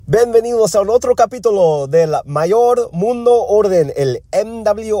Bienvenidos a un otro capítulo del Mayor Mundo Orden, el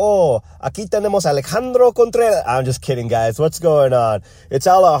MWO. Aquí tenemos Alejandro Contreras. I'm just kidding, guys. What's going on? It's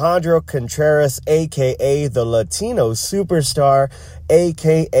Alejandro Contreras, a.k.a. the Latino Superstar,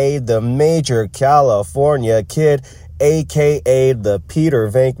 a.k.a. the Major California Kid, a.k.a. the Peter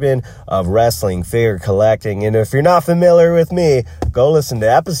Venkman of Wrestling Figure Collecting. And if you're not familiar with me, go listen to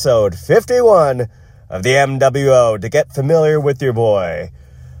episode 51 of the MWO to get familiar with your boy.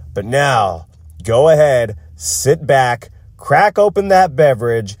 But now, go ahead, sit back, crack open that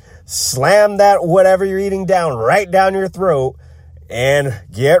beverage, slam that whatever you're eating down right down your throat, and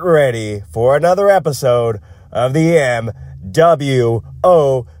get ready for another episode of the MWO,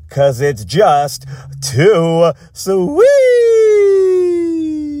 'cause it's just too sweet.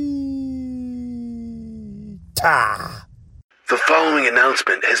 The following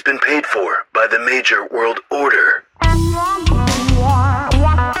announcement has been paid for by the Major World Order.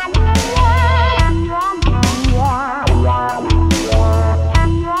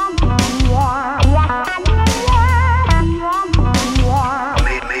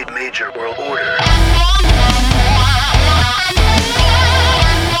 Major World Order.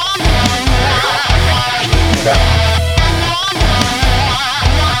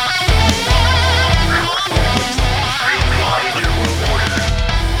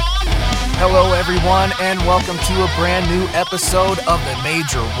 Hello, everyone, and welcome to a brand new episode of the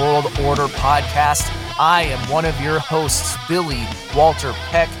Major World Order podcast. I am one of your hosts, Billy Walter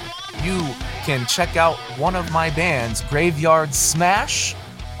Peck. You can check out one of my bands, Graveyard Smash,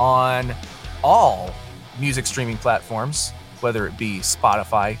 on all music streaming platforms, whether it be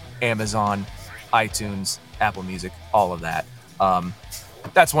Spotify, Amazon, iTunes, Apple Music, all of that.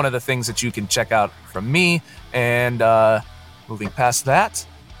 That's one of the things that you can check out from me. And moving past that,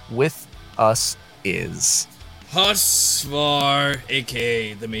 with us is Husvar,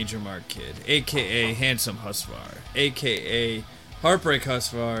 aka the Major Mark Kid, aka Handsome Husvar, aka Heartbreak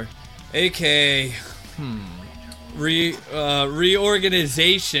Husvar, aka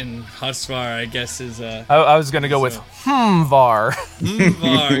reorganization Husvar, I guess is I was gonna go with Var. Var.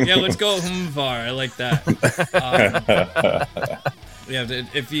 Yeah, let's go Var. I like that. Yeah,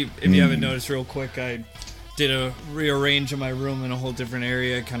 if you haven't noticed, real quick, I did a rearrange of my room in a whole different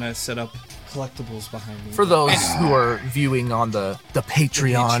area, kind of set up collectibles behind me. For those who are viewing on the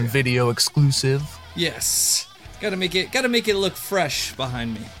Patreon video exclusive. Yes. Gotta make it look fresh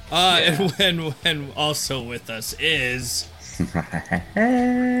behind me. And also with us is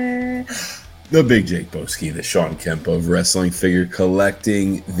the Big Jake Boski, the Sean Kemp of Wrestling Figure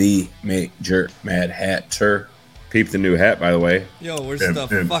Collecting, the Major Mad Hatter. Peep the new hat, by the way. Yo, where's the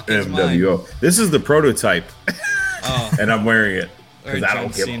fuck is mine? MWO. This is the prototype, and I'm wearing it because I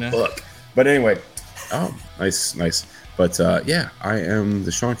don't give a fuck. But anyway, nice. But yeah, I am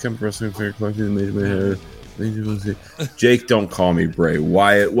the Sean Kemp of Wrestling Figure Collecting, the Major Mad Hatter. Jake, don't call me Bray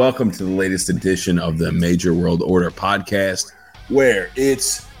Wyatt. Welcome to the latest edition of the Major World Order podcast, where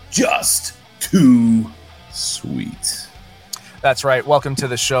it's just too sweet. That's right. Welcome to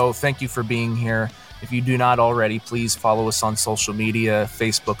the show. Thank you for being here. If you do not already, please follow us on social media,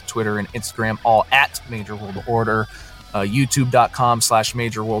 Facebook, Twitter, and Instagram, all at Major World Order,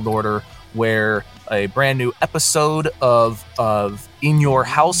 youtube.com/Major World Order, where a brand new episode of In Your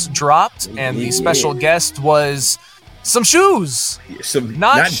House dropped, and the special guest was some shoes.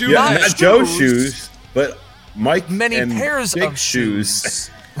 Not Joe's shoes, but Mike many and pairs Big of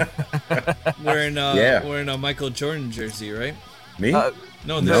shoes. wearing a Michael Jordan jersey, right? Me?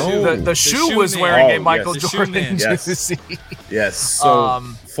 The shoe was wearing a Michael Jordan jersey. Yes. So,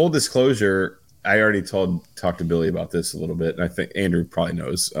 full disclosure, I already talked to Billy about this a little bit, and I think Andrew probably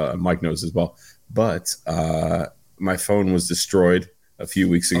knows. Mike knows as well. But my phone was destroyed a few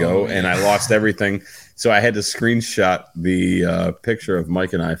weeks ago, and I lost everything. So I had to screenshot the picture of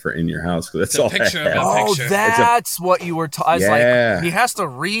Mike and I for In Your House, because that's all I had. Oh, that's what you were talking. Yeah. Like, he has to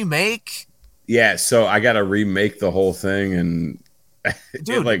remake. Yeah, so I got to remake the whole thing, and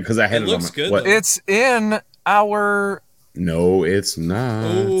dude, because I had it it looks on good. What? It's in our. No, it's not.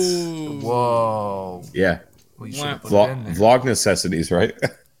 Ooh. Whoa. Yeah. Well, you should've put it in there. Vlog necessities, right?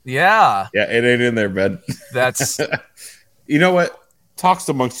 Yeah. Yeah, it ain't in there, bud. That's. You know what? Talks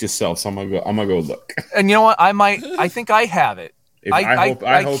amongst yourselves. I'm gonna go look. And you know what? I think I have it.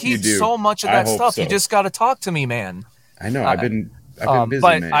 I hope keep you do. so much of that stuff. So. You just got to talk to me, man. I know. I've been busy,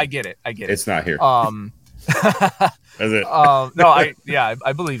 but man. I get it. It's not here. Is it? No, I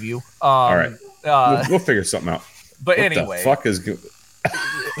believe you. All right. We'll figure something out. But what anyway, the fuck is good?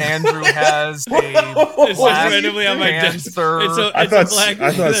 Andrew has a it's just randomly on my desk. I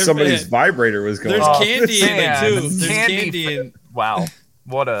thought somebody's vibrator was going There's off. candy in it too. There's candy in. Wow.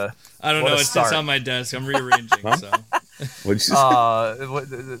 What a I don't know. It's just on my desk. I'm rearranging. So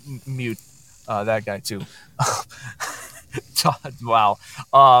what'd you mute that guy too. Wow.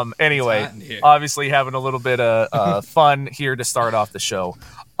 Anyway, obviously having a little bit of fun here to start off the show.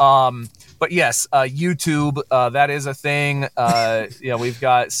 But yes, YouTube, that is a thing. We've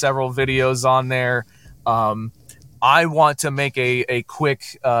got several videos on there. I want to make a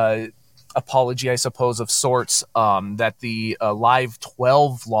quick apology, I suppose, of sorts, that the Live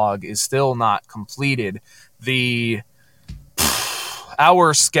 12 vlog is still not completed.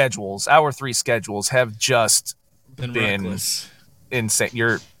 Our 3 schedules have just been insane.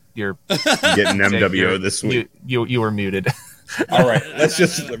 You're getting MWO this week. You were muted. All right, let's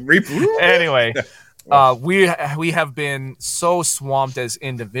just anyway. We have been so swamped as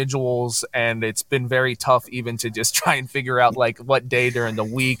individuals, and it's been very tough even to just try and figure out like what day during the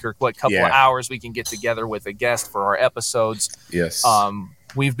week or what couple of hours we can get together with a guest for our episodes. Yes.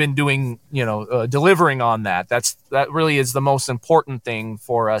 We've been doing, delivering on that. That really is the most important thing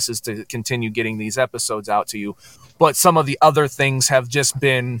for us, is to continue getting these episodes out to you. But some of the other things have just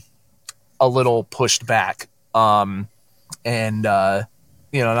been a little pushed back. Not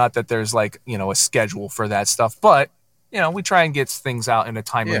that there's a schedule for that stuff, but we try and get things out in a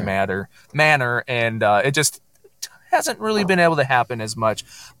timely manner, and it just hasn't really been able to happen as much.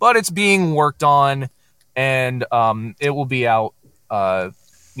 But it's being worked on, and it will be out,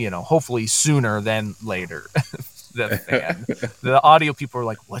 hopefully sooner than later. The audio people are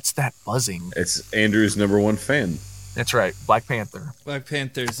like, "What's that buzzing?" It's Andrew's #1 fan. That's right, Black Panther. Black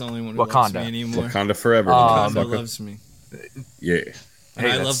Panther's the only one who loves me anymore. Wakanda forever. Wakanda loves me. Yeah. And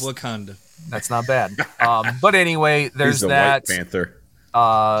I love Wakanda. That's not bad. But anyway, there's that. White Panther.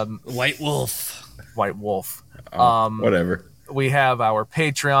 White Wolf. White Wolf. Whatever. We have our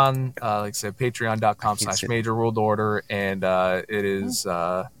Patreon, like I said, patreon.com/Major World Order, and it is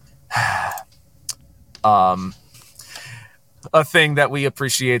a thing that we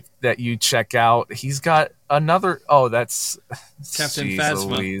appreciate that you check out. He's got another. Oh, that's Captain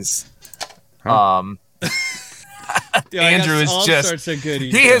Phasma. Huh? Andrew is just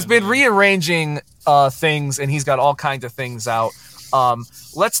he has been rearranging things, and he's got all kinds of things out.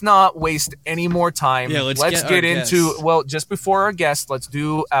 Let's not waste any more time. Let's get into just before our guest, let's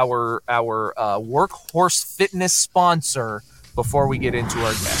do our Workhorse Fitness sponsor before we get into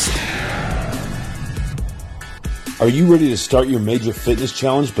our guest. Are you ready to start your major fitness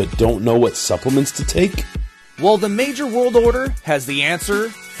challenge but don't know what supplements to take? Well, the Major World Order has the answer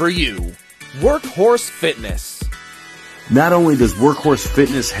for you. Workhorse Fitness. Not only does Workhorse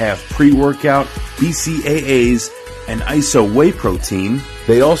Fitness have pre-workout, BCAAs, and ISO whey protein,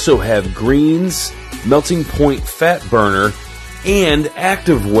 they also have greens, melting point fat burner, and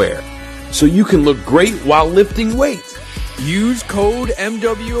activewear, so you can look great while lifting weight. Use code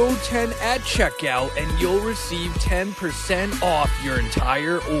MWO10 at checkout and you'll receive 10% off your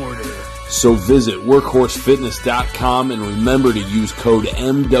entire order. So visit workhorsefitness.com and remember to use code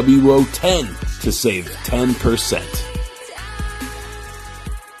MWO10 to save 10%.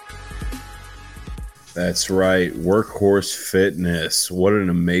 That's right. Workhorse Fitness. What an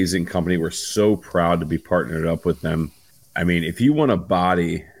amazing company. We're so proud to be partnered up with them. I mean, if you want a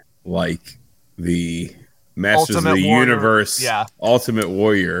body like the Masters of the Universe, Ultimate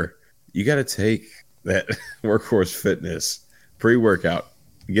Warrior, you got to take that Workhorse Fitness pre-workout.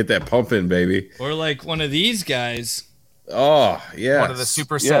 Get that pump in, baby. Or like one of these guys. Oh, yeah. One of the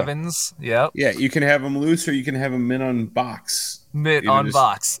Super 7s. Yep. Yeah, you can have them loose or you can have them mint on box. Mint on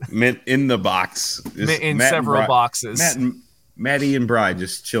box. Mint in the box. Mint in several boxes. Maddie and Bri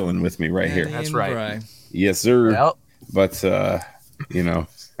just chilling with me here. That's right. Bri. Yes, sir. Yep. But,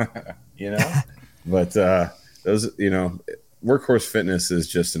 but those, Workhorse Fitness is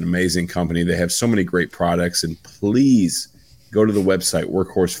just an amazing company. They have so many great products, and please go to the website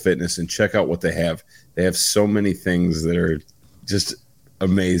Workhorse Fitness and check out what they have. They have so many things that are just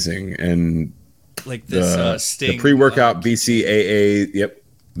amazing, and like this Sting, the pre-workout BCAA. Yep,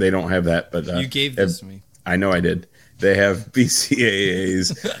 they don't have that, but you gave this to me. I know I did. They have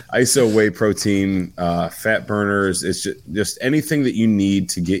BCAAs, ISO whey protein, fat burners. It's just anything that you need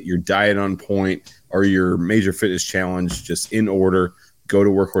to get your diet on point or your major fitness challenge just in order. Go to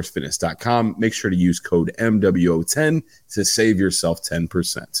workhorsefitness.com. Make sure to use code MWO10 to save yourself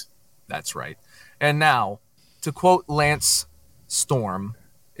 10%. That's right. And now, to quote Lance Storm,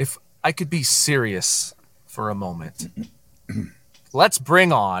 if I could be serious for a moment, let's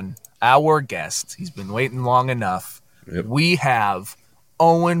bring on our guest. He's been waiting long enough. Yep. We have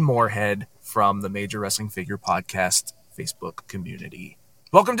Owen Moorhead from the Major Wrestling Figure Podcast Facebook community.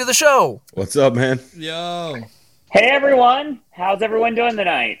 Welcome to the show. What's up, man? Yo. Hey everyone, how's everyone doing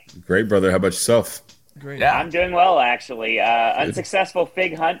tonight? Great, brother. How about yourself? Great. Yeah. I'm doing well, actually. Unsuccessful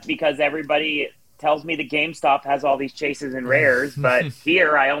fig hunt because everybody tells me the GameStop has all these chases and rares, but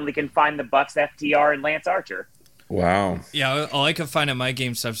here I only can find the Bucks FTR and Lance Archer. Wow. Yeah, all I can find at my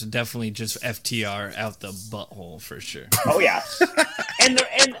GameStops is definitely just FTR out the butthole for sure. Oh yeah, and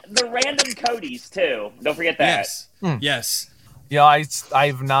the random Codys too. Don't forget that. Yes. Yes. Yeah,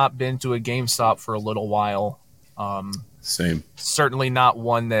 I've not been to a GameStop for a little while. Same. Certainly not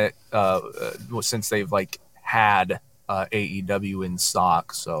one that since they've like had AEW in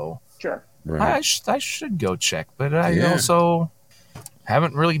stock. So Sure. Right. I should go check, but I also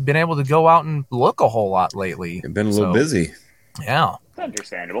haven't really been able to go out and look a whole lot lately. You've been a little busy. Yeah. It's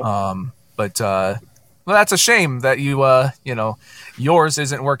understandable. But well, that's a shame that yours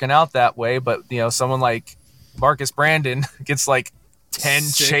isn't working out that way. But someone like Marcus Brandon gets like 10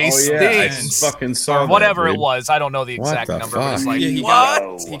 chase things, I fucking saw or whatever that, it was. I don't know the exact the number, but it's fuck? like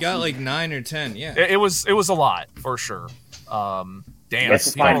He got like 9 or 10. Yeah, it was a lot for sure. Damn,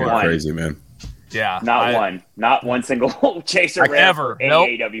 That's fine. One. Crazy, man. Yeah, not one single chaser ever.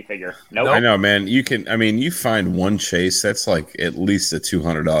 AEW figure. Nope. I know, man. You find one chase that's like at least a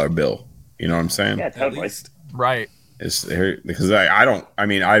 $200 bill. You know what I'm saying? Yeah, totally. Right. It's because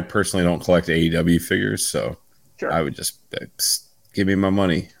I personally don't collect AEW figures, so Sure. I would just give me my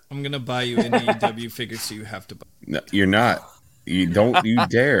money. I'm gonna buy you an AEW figure, so you have to buy. No, you're not. You don't. You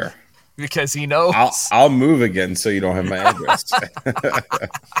dare. Because he knows. I'll move again, so you don't have my address.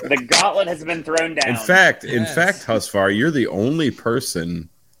 The gauntlet has been thrown down. In fact, Husfar, you're the only person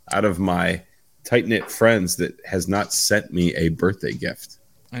out of my tight knit friends that has not sent me a birthday gift.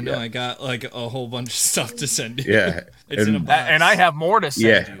 I know. Yeah. I got like a whole bunch of stuff to send you. Yeah, It's in a box. And I have more to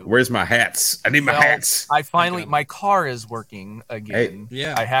send you. Where's my hats? I need my hats. I finally, my car is working again. Hey.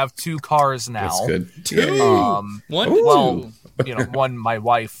 Yeah. I have 2 cars now. That's good. 2. One, Ooh. well, one my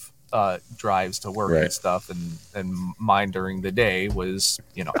wife drives to work Right. and stuff, and mine during the day was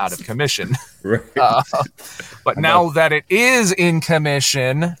out of commission. Right. But now that it is in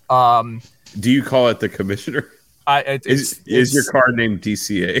commission, Do you call it the commissioner? Is your car named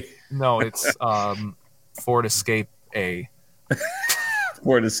DCA? No, it's Ford Escape A.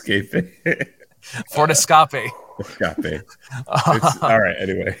 Ford Escape. Ford Escape. Escape. All right.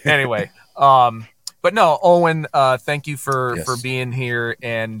 Anyway, but no, Owen, thank you for Yes. being here,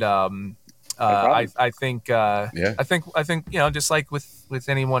 and problem. I think just like with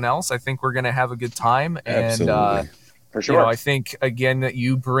anyone else, I think we're gonna have a good time, Absolutely. and For sure. I think again that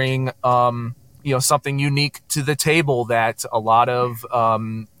you bring something unique to the table that a lot of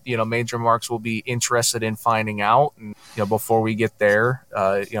major marks will be interested in finding out. And before we get there,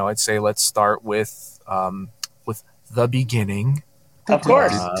 I'd say let's start with the beginning. Of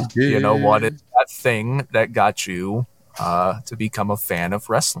course. What is that thing that got you to become a fan of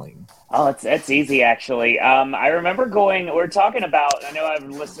wrestling? Oh, it's easy actually. I remember we're talking about. I know I've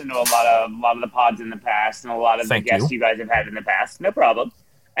listened to a lot of the pods in the past, and a lot of the guests you guys have had in the past. No problem.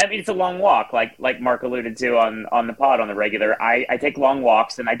 I mean, it's a long walk, like Mark alluded to on the pod on the regular. I take long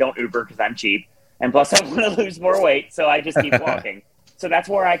walks, and I don't Uber because I'm cheap, and plus I want to lose more weight, so I just keep walking. So that's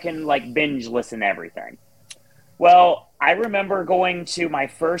where I can binge listen to everything. Well, I remember going to my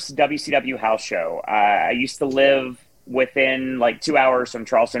first WCW house show. I used to live within 2 hours from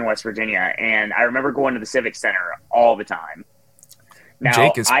Charleston, West Virginia, and I remember going to the Civic Center all the time. Now,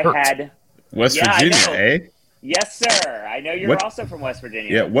 Jake is I hurt. had West Yeah, I Virginia, know. eh? Yes, sir. I know you're also from West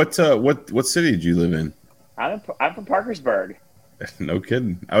Virginia. Yeah. What city did you live in? I'm from Parkersburg. No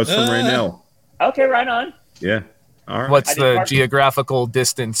kidding. I was from Raynell. Okay, right on. Yeah. All right. What's the geographical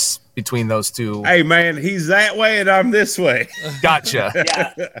distance between those two? Hey man, he's that way and I'm this way. Gotcha.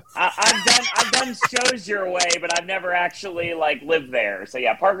 Yeah, I've done shows your way, but I've never actually lived there. So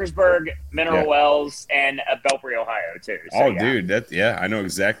yeah, Parkersburg, Mineral Wells, and Belpre, Ohio too. So, Dude, I know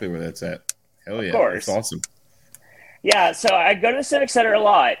exactly where that's at. Hell yeah, of course. That's awesome. Yeah, so I go to the Civic Center a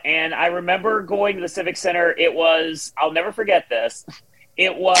lot, and I remember going to the Civic Center. I'll never forget this.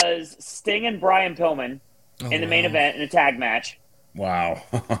 It was Sting and Brian Pillman in the main event in a tag match. Wow.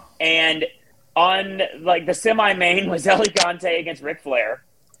 And on the semi-main was El Gigante against Ric Flair.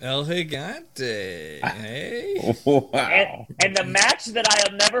 El Gigante. Hey. Wow. And the match that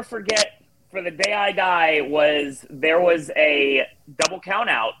I'll never forget for the day I die was there was a double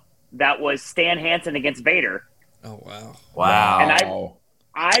count out that was Stan Hansen against Vader. Oh, wow. Wow. And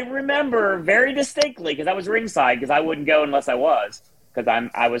I remember very distinctly, because I was ringside, because I wouldn't go unless I was, because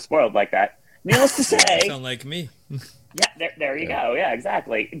I was spoiled like that. Needless to say, Sound like me. yeah, there you go. Yeah,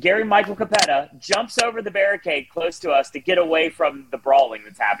 exactly. Gary Michael Capetta jumps over the barricade close to us to get away from the brawling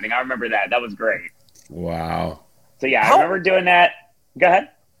that's happening. I remember that. That was great. Wow. So yeah, I remember doing that. Go ahead.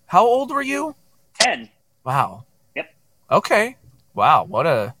 How old were you? 10. Wow. Yep. Okay. Wow. What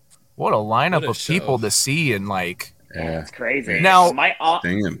a lineup of people to see and like. Yeah, it's crazy. Now, my aunt.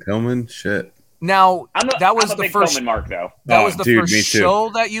 Dang it, Pillman, shit. Now that was I'm a the big first Pillman mark, though. That was the first show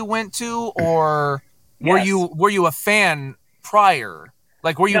that you went to, or were you a fan prior?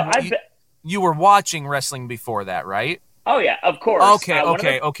 Like, were you you were watching wrestling before that, right? Oh yeah, of course.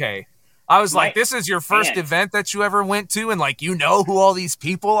 Okay. I was like, this is your first event that you ever went to, and like, you know who all these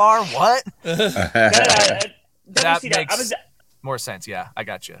people are? What? That makes more sense. Yeah, I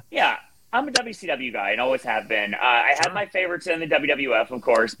got you. Yeah, I'm a WCW guy and always have been. I had my favorites in the WWF, of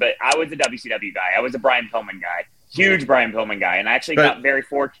course, but I was a WCW guy. I was a Brian Pillman guy, huge Brian Pillman guy, and I actually got very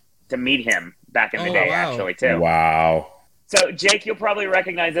fortunate to meet him back in the day, actually, too. Wow. So, Jake, you'll probably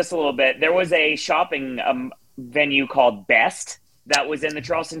recognize this a little bit. There was a shopping venue called Best that was in the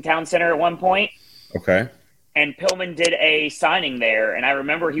Charleston Town Center at one point. Okay. And Pillman did a signing there, and I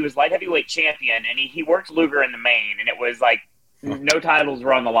remember he was light heavyweight champion, and he worked Luger in the main, and it was like no titles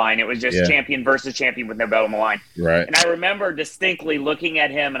were on the line. It was just champion versus champion with no belt on the line. Right. And I remember distinctly looking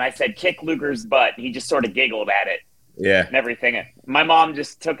at him, and I said, "Kick Luger's butt." And he just sort of giggled at it. Yeah. And everything. My mom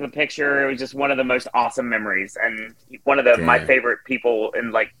just took the picture. It was just one of the most awesome memories, and one of my favorite people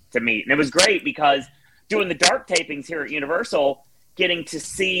to meet. And it was great because doing the dark tapings here at Universal, getting to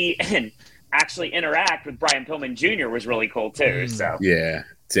see and actually interact with Brian Pillman Jr. was really cool too. So yeah,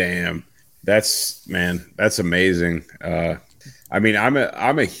 damn, that's amazing. I mean, I'm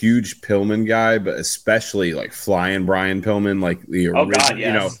a huge Pillman guy, but especially like Flying Brian Pillman, like the original.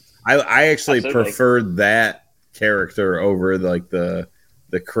 You know, I actually preferred that character over like the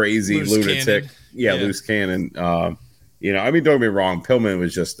crazy loose lunatic, loose cannon. You know, I mean, don't get me wrong, Pillman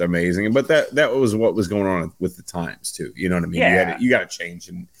was just amazing, but that was what was going on with the times too. You know what I mean? Yeah. You got to change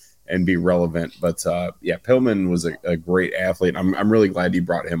and be relevant. But Pillman was a great athlete. I'm really glad you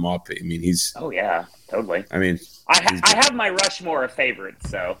brought him up. I mean, he's totally. I mean, I have my Rushmore of favorites.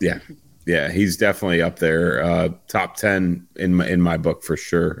 So yeah, he's definitely up there, top 10 in my book for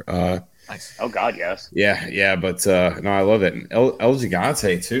sure. Nice. Oh God, yes. Yeah, but no, I love it. And El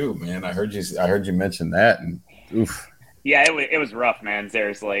Gigante too, man. I heard you mention that, and oof. Yeah, it was rough, man.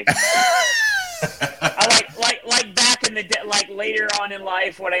 Seriously. I like back in the day, like later on in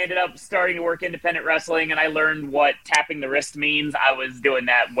life when I ended up starting to work independent wrestling and I learned what tapping the wrist means. I was doing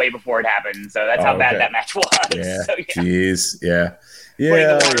that way before it happened. So that's how bad that match was. Yeah. So, jeez. Yeah. Putting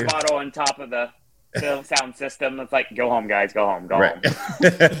the water bottle on top of the sound system. It's like, go home, guys. Go home. Go home.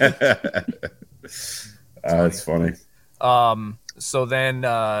 That's funny. So then,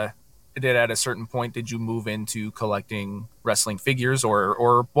 at a certain point, did you move into collecting wrestling figures,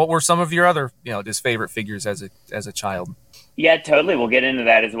 or what were some of your other, just favorite figures as a child? Yeah, totally. We'll get into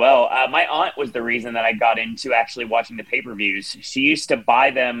that as well. My aunt was the reason that I got into actually watching the pay-per-views. She used to buy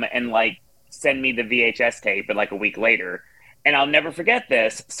them and send me the VHS tape, but a week later. And I'll never forget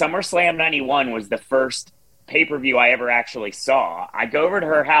this. SummerSlam 91 was the first pay-per-view I ever actually saw. I go over to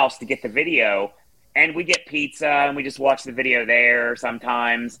her house to get the video, and we get pizza, and we just watch the video there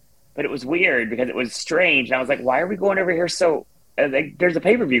sometimes. But it was weird because it was strange. And I was like, why are we going over here so there's a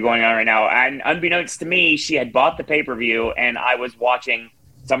pay-per-view going on right now. And unbeknownst to me, she had bought the pay-per-view, and I was watching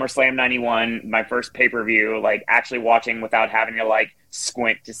SummerSlam 91, my first pay-per-view, actually watching without having to,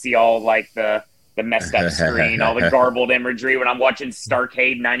 squint to see all, the messed up screen, all the garbled imagery when I'm watching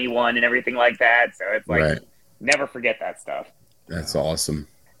Starrcade 91 and everything like that. So it's never forget that stuff. That's awesome.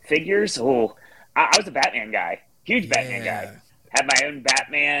 Figures? Oh, I was a Batman guy. Huge Batman guy. Had my own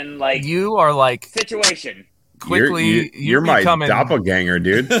Batman, you are situation. Quickly, you're my doppelganger,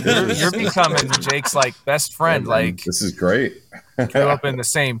 dude. You're becoming Jake's best friend. This is great. Grew up in the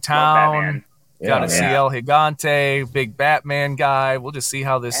same town. Got a CL Gigante, big Batman guy. We'll just see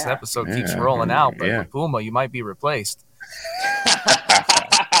how this episode keeps rolling out. But with Puma, you might be replaced.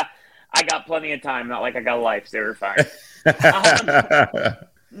 I got plenty of time. Not like I got a life, so we're fine.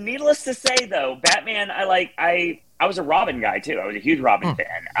 Needless to say, though, Batman, I was a Robin guy, too. I was a huge Robin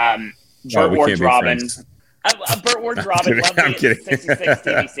fan. Burt Ward's Robin. Burt Ward's Robin. Loved the 66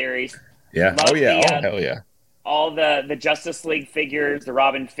 TV series. Yeah. Hell yeah. All the Justice League figures, the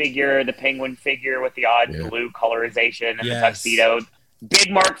Robin figure, the Penguin figure with the odd blue colorization and the tuxedo. Big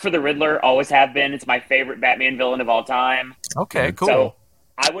mark for the Riddler. Always have been. It's my favorite Batman villain of all time. Okay, cool. So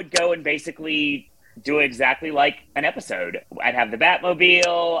I would go and basically do exactly like an episode. I'd have the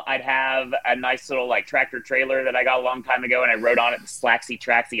Batmobile. I'd have a nice little like tractor trailer that I got a long time ago, and I rode on it the Slaxy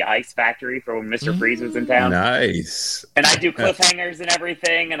Traxy Ice Factory for when Mr. Freeze was in town. Nice. And I do cliffhangers and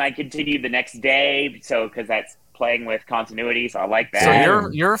everything, and I continue the next day. So because that's playing with continuity, so I like that. So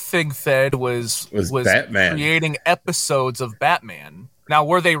your Fig Fed was Batman. Creating episodes of Batman. Now,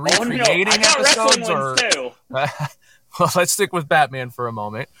 were they recreating episodes or? Too. Well, let's stick with Batman for a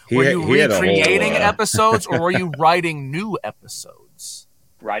moment. Were you recreating episodes, or were you writing new episodes?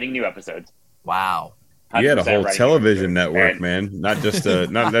 Writing new episods. Wow. You had a whole television network, man. Not just a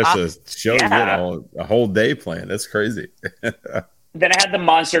show. Yeah. You had a whole day plan. That's crazy. Then I had the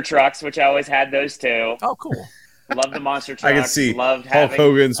monster trucks, which I always had those too. Oh, cool. Love the monster trucks. I can see Hulk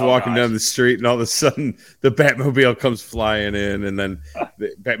Hogan's walking down the street, and all of a sudden the Batmobile comes flying in, and then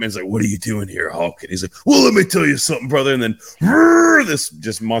Batman's like, "What are you doing here, Hulk?" And he's like, "Well, let me tell you something, brother." And then this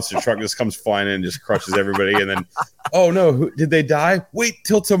just monster truck just comes flying in and just crushes everybody. And then, oh no, did they die? Wait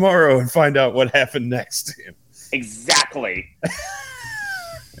till tomorrow and find out what happened next. Exactly.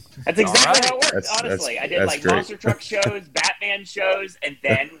 That's exactly how it worked, honestly. I did like monster truck shows, Batman shows, and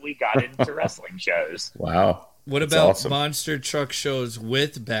then we got into wrestling shows. Wow. What about monster truck shows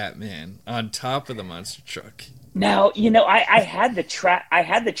with Batman on top of the monster truck? Now, I had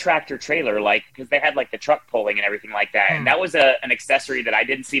the tractor trailer, like, because they had like the truck pulling and everything like that, and that was an accessory that I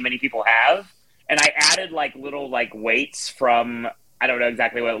didn't see many people have. And I added like little like weights from, I don't know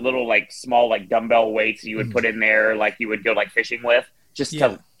exactly what, little like small like dumbbell weights you would put in there, like you would go like fishing with, just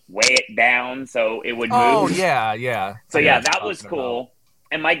to weigh it down so it would move. Oh yeah. So yeah, that was cool.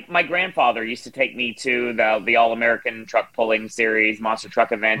 And my grandfather used to take me to the All-American Truck Pulling Series monster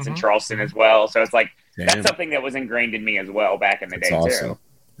truck events in Charleston as well. So it's like, that's something that was ingrained in me as well back in the day too.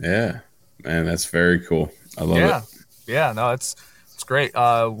 Yeah, man, that's very cool. I love it. Yeah, no, it's great.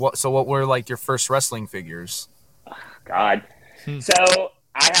 What were like your first wrestling figures? God. So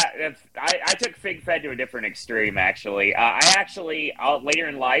I took Fig Fed to a different extreme, actually. Later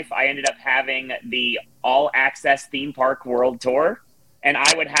in life, I ended up having the All Access Theme Park World Tour. And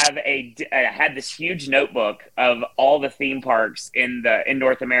I would have had this huge notebook of all the theme parks in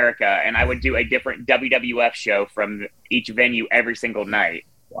North America, and I would do a different WWF show from each venue every single night.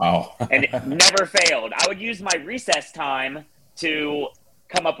 Wow. And it never failed. I would use my recess time to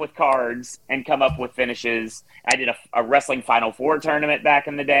come up with cards and come up with finishes. I did a wrestling Final Four tournament back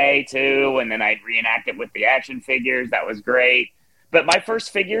in the day, too, and then I'd reenact it with the action figures. That was great. But my first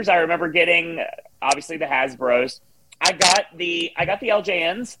figures, I remember getting, obviously, the Hasbros. I got the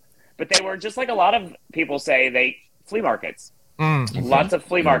LJNs, but they were just like a lot of people say, flea markets. Lots of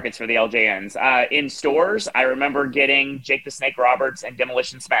flea markets for the LJNs. In stores, I remember getting Jake the Snake Roberts and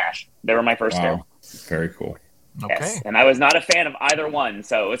Demolition Smash. They were my first two. Very cool. Okay. Yes. And I was not a fan of either one,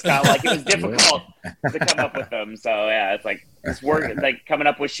 so it's kind of like it was difficult to come up with them. So yeah, it's like it's work, like coming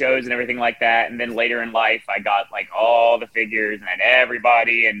up with shows and everything like that. And then later in life, I got like all the figures and had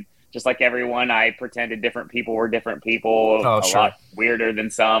everybody, and just like everyone, I pretended different people were different people. Lot weirder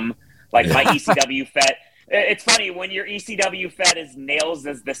than some. Like my ECW Fett. It's funny when your ECW Fett is Nails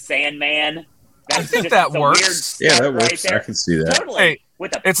as the Sandman. I think that works. Yeah, that works. I can see that. Totally. Hey,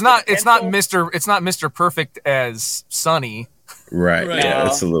 it's not Mr. Perfect as Sonny. Right. Yeah,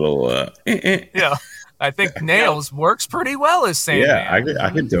 it's a little. Yeah. I think Nails works pretty well as Sandman. Yeah, I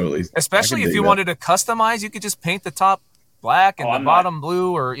could totally. Especially if you wanted to customize, you could just paint the top black and the bottom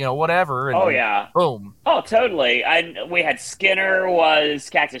blue, or whatever. And boom. Oh, totally. We had Skinner was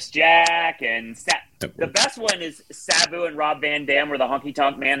Cactus Jack, and the best one is Sabu and Rob Van Dam were the Honky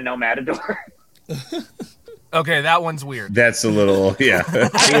Tonk Man and El Matador. Okay, that one's weird. That's a little a little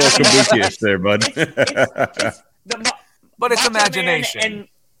kabuki-ish there, bud. But it's imagination. And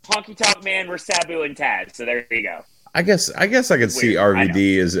Honky Tonk Man were Sabu and Taz, so there you go. I guess I could see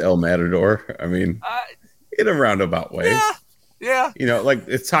RVD as El Matador. I mean, in a roundabout way. Yeah. Like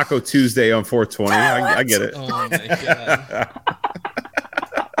it's Taco Tuesday on 420. I get it. Oh my god.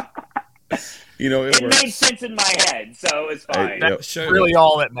 It made sense in my head, so it's fine. That's really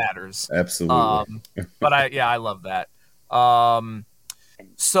all that matters. Absolutely. But I love that.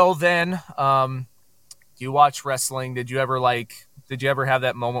 So then, you watch wrestling. Did you ever have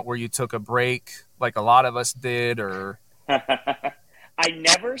that moment where you took a break, like a lot of us did, or? I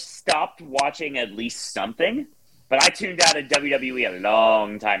never stopped watching at least something, but I tuned out of WWE a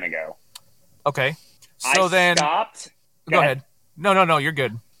long time ago. Okay. So then stopped. Go ahead. No, you're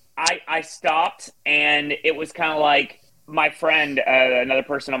good. I stopped, and it was kind of like my friend, another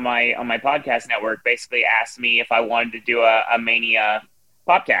person on my podcast network, basically asked me if I wanted to do a Mania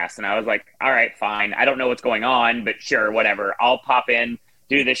podcast, and I was like, all right, fine. I don't know what's going on, but sure, whatever. I'll pop in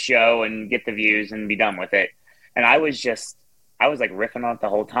do this show and get the views and be done with it. And I was like riffing on it the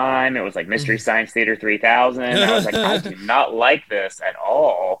whole time. It was like Mystery Science Theater 3000. I was like, I do not like this at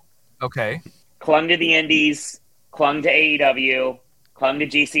all. Okay. Clung to the indies, clung to AEW, clung to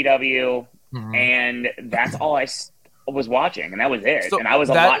GCW, and that's all I was watching, and that was it. So and I was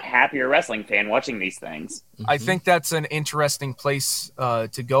a lot happier wrestling fan watching these things. I think that's an interesting place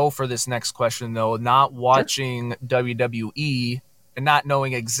to go for this next question, though. Not watching WWE and not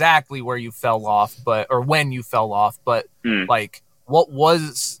knowing exactly where you fell off, or when you fell off, but like, what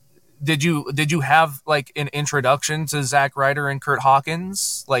was? Did you have like an introduction to Zack Ryder and Kurt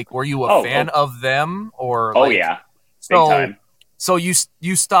Hawkins? Like, were you a fan of them, or? Oh, yeah, big time. So you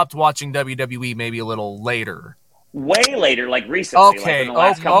stopped watching WWE maybe a little later. Way later, like recently, like in the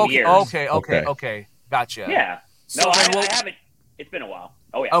last couple years. Okay. Gotcha. Yeah. So no, I haven't. It's been a while.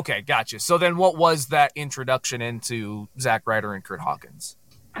 Oh, yeah. Okay, gotcha. So then what was that introduction into Zack Ryder and Kurt Hawkins?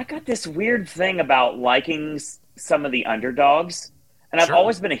 I got this weird thing about liking some of the underdogs. And I've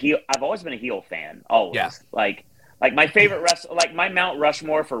always been a heel. I've always been a heel fan. Always. Yeah. Like my favorite like my Mount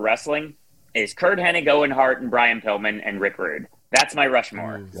Rushmore for wrestling is Curt Hennig, Owen Hart, and Brian Pillman and Rick Rude. That's my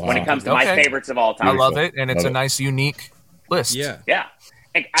Rushmore when it comes to my favorites of all time. I love it, and it's a nice, unique list. Yeah.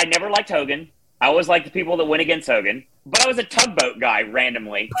 I never liked Hogan. I always liked the people that went against Hogan. But I was a tugboat guy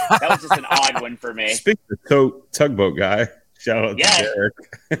randomly. That was just an odd one for me. Speaking of tugboat guy, shout out to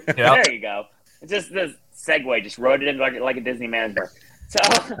Derek. There you go. It's just the segue, just wrote it in like a Disney manager. So,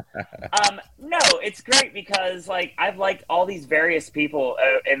 no, it's great because like I've liked all these various people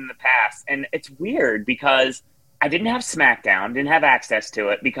in the past, and it's weird because I didn't have SmackDown, didn't have access to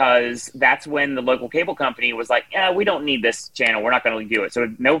it because that's when the local cable company was like, yeah, we don't need this channel. We're not going to do it.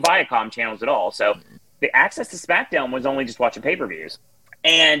 So no Viacom channels at all. So the access to SmackDown was only just watching pay-per-views.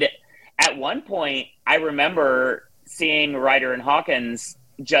 And at one point, I remember seeing Ryder and Hawkins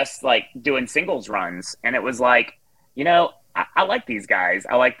just like doing singles runs. And it was like, you know, I like these guys.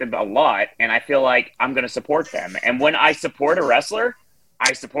 I like them a lot. And I feel like I'm going to support them. And when I support a wrestler,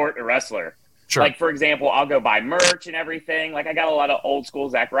 I support a wrestler. Sure. Like, for example, I'll go buy merch and everything. Like, I got a lot of old school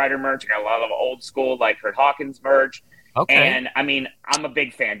Zack Ryder merch. I got a lot of old school, like, Kurt Hawkins merch. Okay. And, I mean, I'm a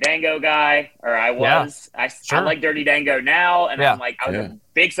big Fandango guy, or I was. Yeah. I like Dirty Dango now, and I'm like, I was a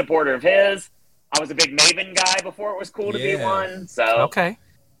big supporter of his. I was a big Maven guy before it was cool to be one. So,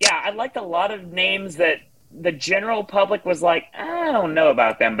 yeah, I liked a lot of names that the general public was like, I don't know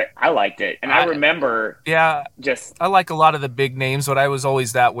about them, but I liked it. And I remember I like a lot of the big names, but I was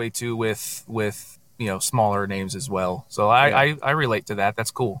always that way too with you know, smaller names as well. So I relate to that.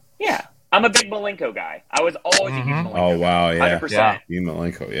 That's cool. Yeah. I'm a big Malenko guy. I was always a huge Malenko guy. Oh, wow, yeah. 100%. Yeah. You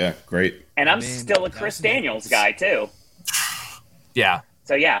Malenko, yeah, great. And I'm still a Chris Daniels guy too. Yeah.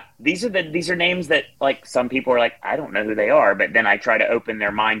 So yeah, these are names that like some people are like, I don't know who they are, but then I try to open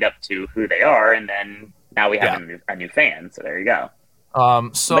their mind up to who they are, and then now we have a new fan. So there you go.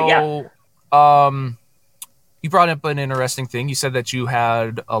 You brought up an interesting thing. You said that you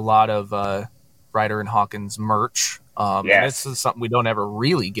had a lot of Ryder and Hawkins merch. And this is something we don't ever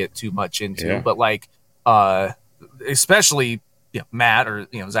really get too much into, but like, especially Matt or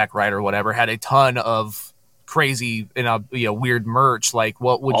Zack Ryder or whatever had a ton of crazy weird merch. Like,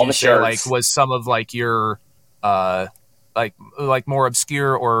 what would you say like was some of like your like more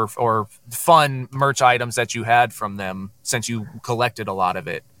obscure or fun merch items that you had from them since you collected a lot of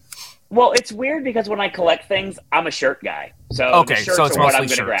it? Well, it's weird because when I collect things, I'm a shirt guy. So the shirts are what I'm going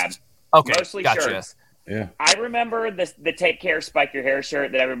to grab. Okay, mostly shirts. Yeah. I remember the Take Care, Spike Your Hair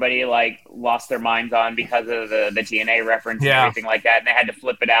shirt that everybody like lost their minds on because of the TNA reference and everything like that, and they had to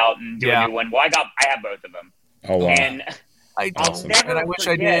flip it out and do a new one. Well, I have both of them. Oh wow! And I wish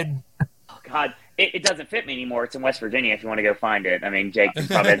I did. Oh God, it doesn't fit me anymore. It's in West Virginia. If you want to go find it, I mean, Jake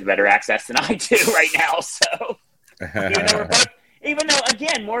probably has better access than I do right now. So even though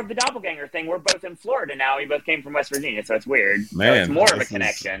again, more of the doppelganger thing, we're both in Florida now. We both came from West Virginia, so it's weird. Man, so it's more of a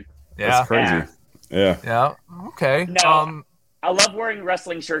connection. That's crazy. Yeah. Okay. No, I love wearing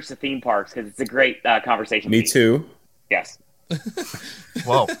wrestling shirts to theme parks because it's a great conversation. Me too. Yes.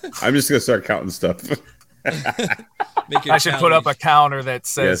 Whoa. I'm just gonna start counting stuff. I should put up a counter that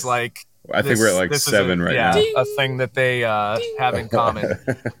says like. I think we're at like 7 right now. A thing that they have in common.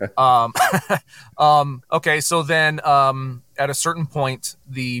 Okay, so then at a certain point,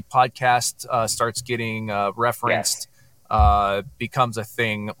 the podcast starts getting referenced. Becomes a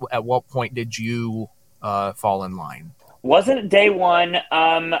thing. At what point did you fall in line? Wasn't day one.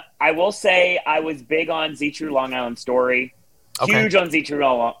 I will say I was big on Z-True Long Island Story. Huge on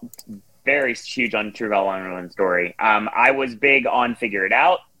Z-True, very huge on True Long Island Story. I was big on Figure It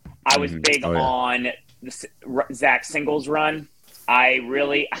Out. I was big on the Zach singles run. I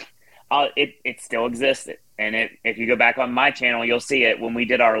really, it still exists. And if you go back on my channel, you'll see it. When we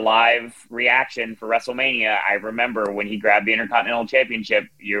did our live reaction for WrestleMania, I remember when he grabbed the Intercontinental Championship,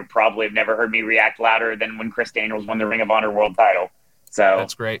 you probably have never heard me react louder than when Chris Daniels won the Ring of Honor World title. So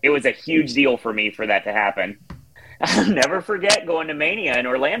that's great. It was a huge deal for me for that to happen. I'll never forget going to Mania in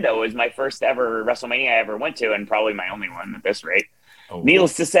Orlando. It was my first ever WrestleMania I ever went to, and probably my only one at this rate. Oh,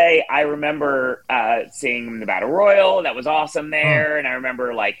 needless to say, I remember seeing the Battle Royal. That was awesome there. And I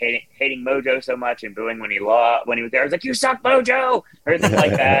remember like hating Mojo so much and booing when he was there. I was like, "You suck, Mojo!" or something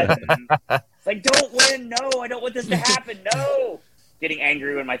like that. It's like, don't win. No, I don't want this to happen. No. Getting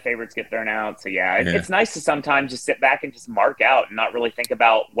angry when my favorites get thrown out. So it's nice to sometimes just sit back and just mark out and not really think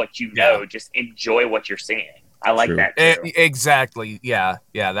about what you know. Just enjoy what you're seeing. I like that too. Exactly. Yeah.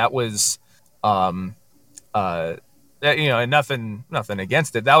 That was and nothing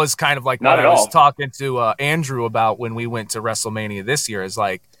against it. That was kind of like what I was talking to Andrew about when we went to WrestleMania this year, is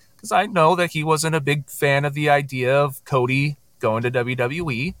like, because I know that he wasn't a big fan of the idea of Cody going to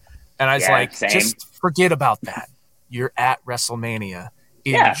WWE. And I was like, just forget about that. You're at WrestleMania.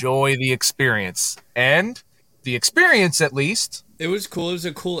 Enjoy the experience. And the experience, at least. It was cool. It was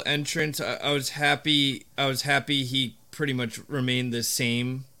a cool entrance. I was happy. He pretty much remained the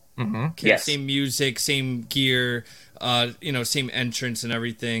same. Mm-hmm. Same music, same gear, same entrance and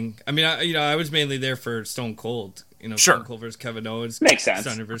everything. I mean, I was mainly there for Stone Cold. Stone Cold versus Kevin Owens. Makes sense.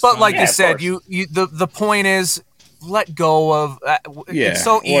 But like you said, the point is, let go of. It's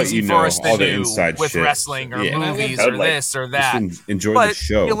so easy for us to do with wrestling or movies or this or that. Just enjoy the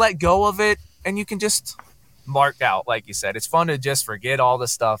show. You let go of it, and you can just mark out, like you said. It's fun to just forget all the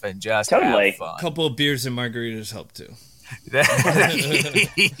stuff and just have fun. A couple of beers and margaritas help too.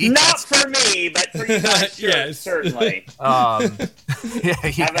 Not for me, but for you guys, yes. Certainly. Have a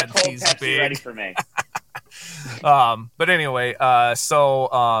cold Pepsi ready for me. But anyway,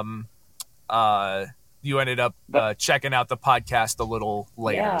 you ended up checking out the podcast a little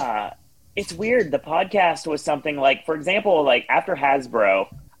later. Yeah, it's weird. The podcast was something like, for example, like after Hasbro,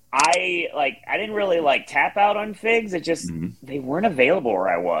 I didn't really tap out on figs. It just they weren't available where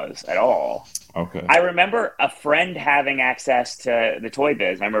I was at all. Okay. I remember a friend having access to the Toy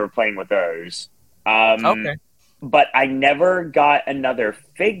Biz. I remember playing with those. Okay. But I never got another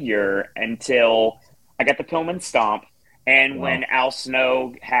figure until I got the Pillman Stomp. And when Al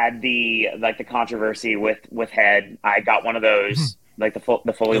Snow had the controversy with Head, I got one of those, like the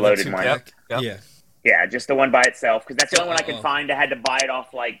fully loaded one. Yep. Yeah, just the one by itself, because that's the only one I could find. I had to buy it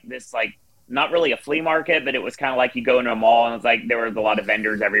off this not really a flea market, but it was kind of like you go into a mall and it's like there were a lot of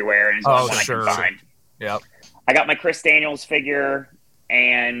vendors everywhere, and it's the only one I could find. Yep. I got my Chris Daniels figure,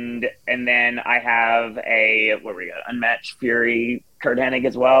 and then I have Unmatched Fury Kurt Hennig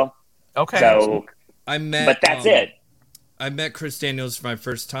as well. Okay. So but that's it. I met Chris Daniels for my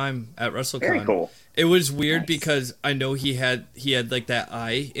first time at WrestleCon. Very cool. It was weird because I know he had like that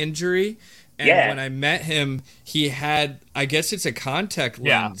eye injury. And when I met him, he had, I guess it's a contact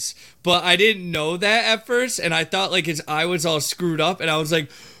lens. But I didn't know that at first, and I thought his eye was all screwed up, and I was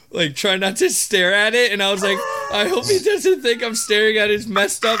like trying not to stare at it, and I was like, I hope he doesn't think I'm staring at his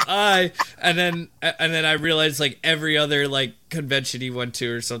messed up eye. And then I realized every other convention he went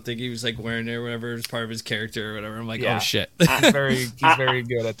to or something, he was wearing it or whatever, as part of his character or whatever. I'm like, oh shit. He's very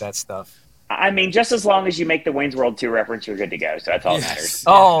good at that stuff. I mean, just as long as you make the Wayne's World 2 reference, you're good to go. So that's all that matters.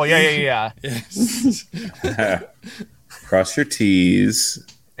 Oh, yeah. Yes. Cross your T's.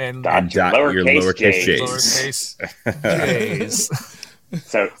 And dot your lowercase J's. Lowercase J's.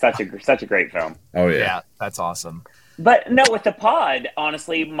 So such a great film. Oh, yeah. Yeah, that's awesome. But no, with the pod,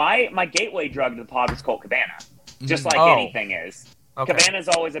 honestly, my gateway drug to the pod was Colt Cabana. Just like anything is. Okay. Cabana's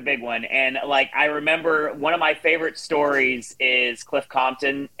always a big one. And I remember one of my favorite stories is Cliff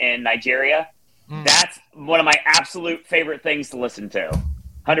Compton in Nigeria. That's one of my absolute favorite things to listen to.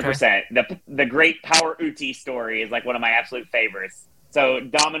 100%. Okay. The great Power Uti story is one of my absolute favorites. So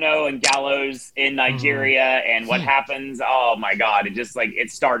Domino and Gallows in Nigeria and what happens. Oh my God. It just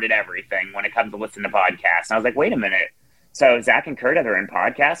it started everything when it comes to listening to podcasts. And I was like, wait a minute. So Zach and Kurt are in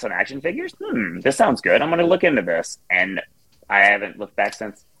podcasts on action figures? This sounds good. I'm going to look into this. And I haven't looked back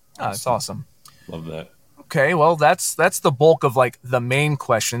since. Oh, that's awesome. Love that. Okay, well, that's the bulk of the main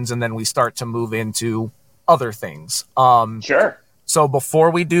questions, and then we start to move into other things. Sure. So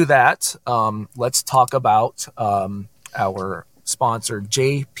before we do that, let's talk about our sponsor,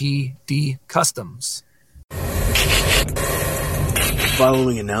 JPD Customs.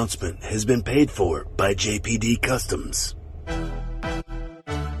 Following announcement has been paid for by JPD Customs.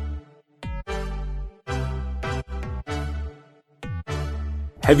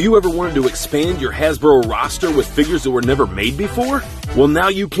 Have you ever wanted to expand your Hasbro roster with figures that were never made before? Well, now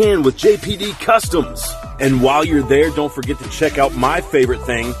you can with JPD Customs. And while you're there, don't forget to check out my favorite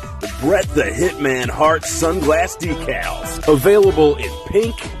thing, the Bret the Hitman Hart sunglass decals. Available in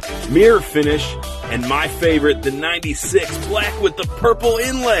pink, mirror finish, and my favorite, the 96 black with the purple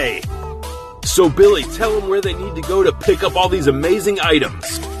inlay. So, Billy, tell them where they need to go to pick up all these amazing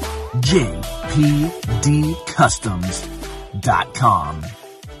items. JPDcustoms.com.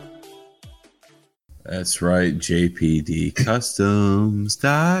 That's right,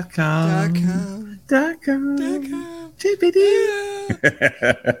 JPDcustoms.com. JPD.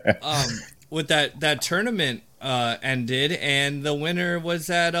 With that tournament ended, and the winner was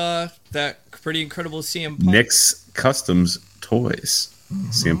that pretty incredible CM Punk. Nick's Customs Toys.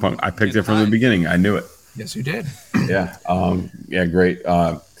 CM Punk. I picked it from the beginning. I knew it. Yes, you did. Yeah. Yeah, great.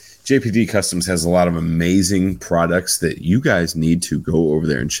 JPD Customs has a lot of amazing products that you guys need to go over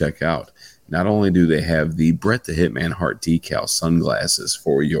there and check out. Not only do they have the Bret the Hitman Hart decal sunglasses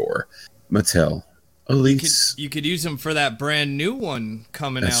for your Mattel Elites. You could use them for that brand new one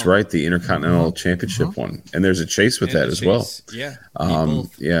coming out. That's right, the Intercontinental Championship one. And there's a chase with that as well. Yeah.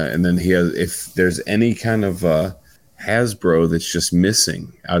 Yeah, and then he has, if there's any kind of Hasbro that's just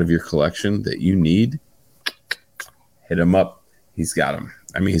missing out of your collection that you need, hit him up. He's got them.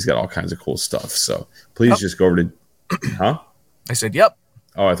 I mean, he's got all kinds of cool stuff. So please just go over to, huh? I said, yep.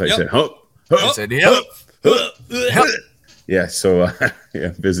 Oh, I thought you said, huh? I said, yep. Yeah, so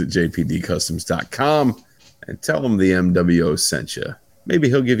visit jpdcustoms.com and tell him the MWO sent you. Maybe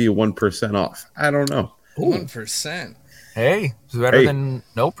he'll give you 1% off. I don't know. 1%. Hey, it's better than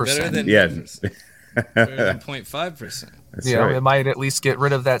no percent. Better than 0.5%. That's right. It might at least get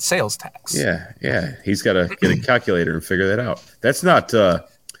rid of that sales tax. Yeah. He's got to get a calculator and figure that out. That's not an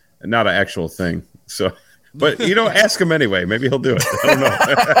actual thing. So, but ask him anyway. Maybe he'll do it. I don't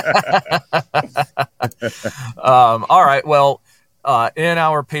know. All right. Well, in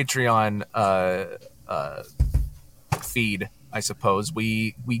our Patreon feed, I suppose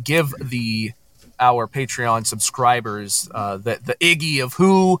we give our Patreon subscribers the Iggy of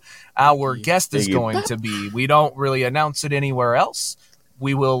who our guest is going to be. We don't really announce it anywhere else.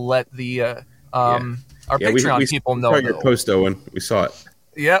 We will let the our Patreon people know. We saw your post, Owen. We saw it.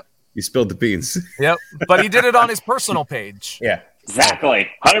 Yep. You spilled the beans. Yep. But he did it on his personal page. Yeah. Exactly.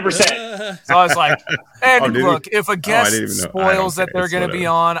 100%. So I was like, and look, if a guest spoils that they're going to be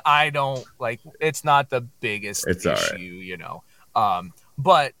on, I don't it's not the biggest issue,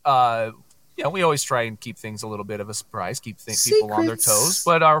 But we always try and keep things a little bit of a surprise, keep people on their toes.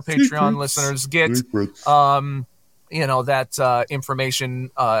 But our Patreon listeners get, that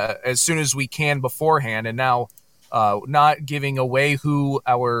information as soon as we can beforehand. And now, not giving away who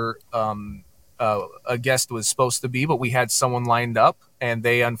our a guest was supposed to be, but we had someone lined up, and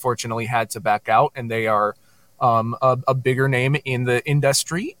they unfortunately had to back out. And they are a bigger name in the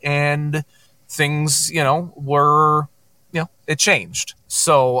industry, and things, were, it changed.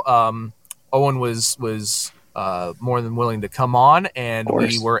 So, Owen was more than willing to come on, and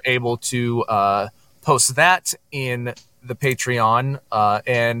we were able to post that in the Patreon.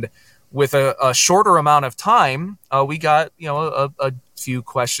 And with a shorter amount of time, we got a few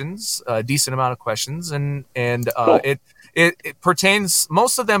questions, a decent amount of questions, and cool. It pertains.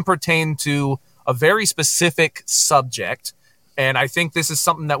 Most of them pertain to a very specific subject, and I think this is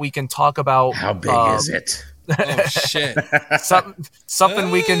something that we can talk about. How big is it? Oh shit! Something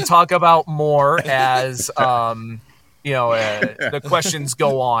we can talk about more as the questions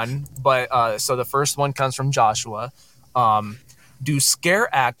go on. But so the first one comes from Joshua. Do scare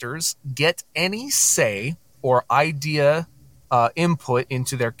actors get any say or idea input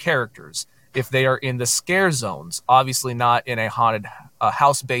into their characters if they are in the scare zones? Obviously not in a haunted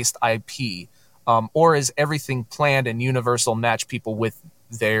house-based IP. Or is everything planned and Universal match people with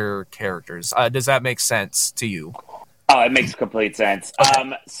their characters? Does that make sense to you? Oh, it makes complete sense.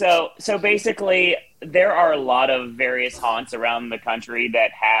 Okay. So basically, there are a lot of various haunts around the country that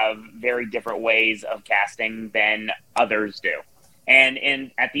have very different ways of casting than others do.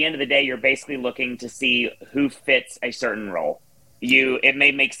 And at the end of the day, you're basically looking to see who fits a certain role. It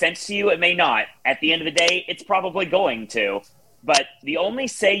may make sense to you, it may not. At the end of the day, it's probably going to. But the only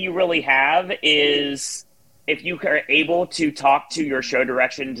say you really have is if you are able to talk to your show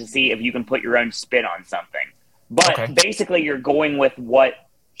direction to see if you can put your own spin on something. But basically, you're going with what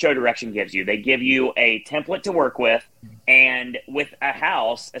show direction gives you. They give you a template to work with, and with a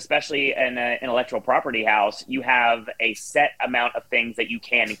house, especially an intellectual property house, you have a set amount of things that you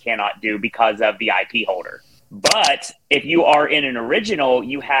can and cannot do because of the IP holder. But if you are in an original,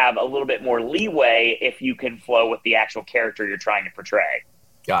 you have a little bit more leeway if you can flow with the actual character you're trying to portray.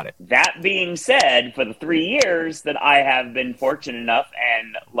 Got it. That being said, for the 3 years that I have been fortunate enough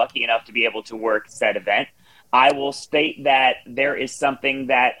and lucky enough to be able to work said event, I will state that there is something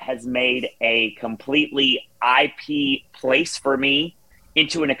that has made a completely IP place for me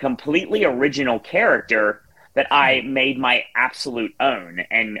into a completely original character that I made my absolute own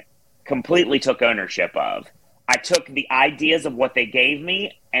and completely took ownership of. I took the ideas of what they gave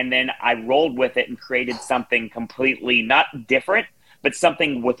me, and then I rolled with it and created something completely not different, but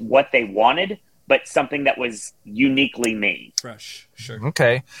something with what they wanted, but something that was uniquely me. Fresh, sure.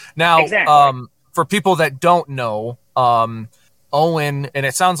 Okay. Now, exactly. For people that don't know, Owen, and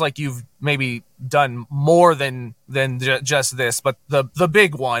it sounds like you've maybe done more than just this, but the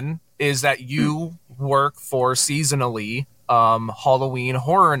big one is that you work for seasonally Halloween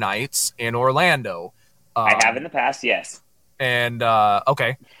Horror Nights in Orlando. I have in the past, yes. And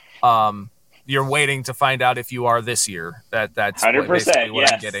okay. You're waiting to find out if you are this year. That's 100%, what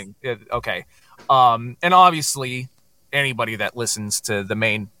yes. I'm getting. Okay. And obviously, anybody that listens to the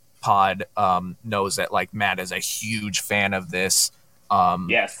main pod knows that like Matt is a huge fan of this.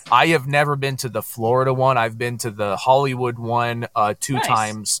 Yes. I have never been to the Florida one. I've been to the Hollywood one 2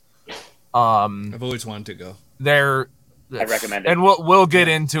 times. I've always wanted to go. I recommend it. And we'll get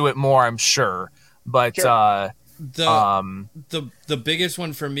into it more, I'm sure. But sure. The biggest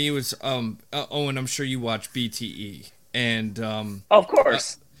one for me was Owen, I'm sure you watch BTE, and of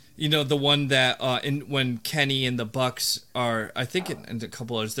course, the one that when Kenny and the Bucks are, I think, and a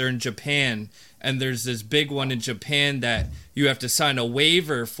couple others, they're in Japan, and there's this big one in Japan that you have to sign a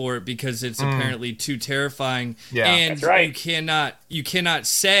waiver for it because it's apparently too terrifing. Yeah, that's and right. You cannot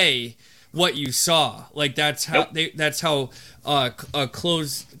say what you saw. Like that's how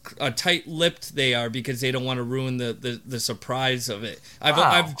tight-lipped they are because they don't want to ruin the surprise of it.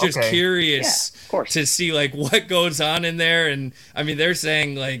 I'm just curious to see like what goes on in there, and I mean they're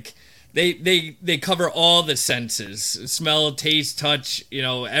saying like they cover all the senses: smell, taste, touch,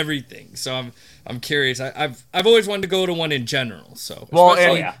 everything. So I'm curious. I've always wanted to go to one in general. So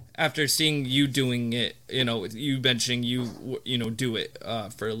after seeing you doing it, you mentioning you do it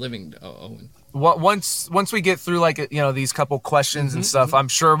for a living, Owen. Once we get through these couple questions and stuff, I'm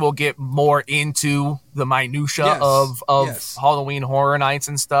sure we'll get more into the minutia of Halloween Horror Nights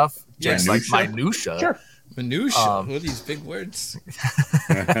and stuff. Just like minutia. Sure. Minutia. What are these big words?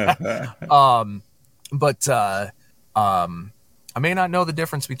 But I may not know the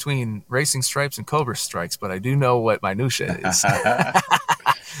difference between Racing Stripes and Cobra Strikes, but I do know what minutia is. A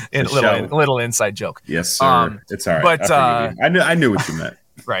little inside joke. Yes, sir. It's all right. But I knew what you meant.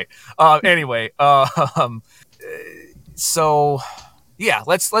 Right. Anyway, so yeah,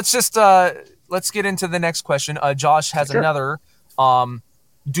 let's get into the next question. Josh has another.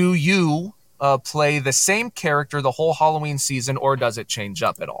 Do you play the same character the whole Halloween season, or does it change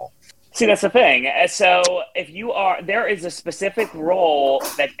up at all? See, that's the thing. So there is a specific role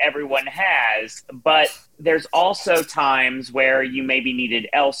that everyone has, but there's also times where you may be needed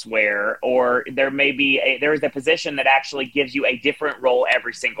elsewhere, or there is a position that actually gives you a different role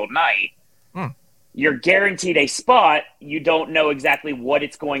every single night. You're guaranteed a spot. You don't know exactly what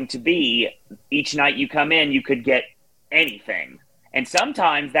it's going to be. Each night you come in, you could get anything. And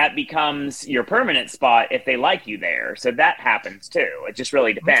sometimes that becomes your permanent spot if they like you there. So that happens too. It just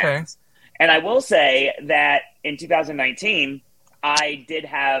really depends. Okay. And I will say that in 2019, I did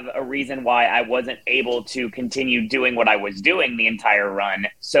have a reason why I wasn't able to continue doing what I was doing the entire run.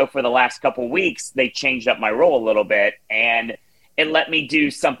 So for the last couple weeks, they changed up my role a little bit, and it let me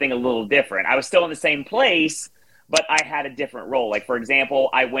do something a little different. I was still in the same place, but I had a different role. Like, for example,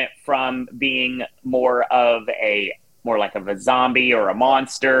 I went from being more like of a zombie or a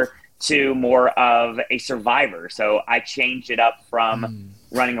monster to more of a survivor. So I changed it up from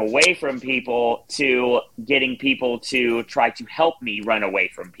running away from people to getting people to try to help me run away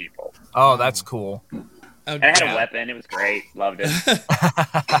from people. Oh, that's cool. And I had a weapon. It was great. Loved it.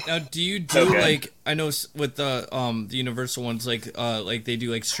 Now, do you do I know with the Universal ones, like they do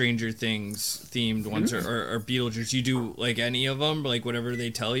like Stranger Things themed ones or Beetlejuice. You do like any of them, like whatever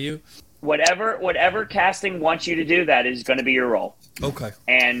they tell you? Whatever casting wants you to do, that is going to be your role. Okay.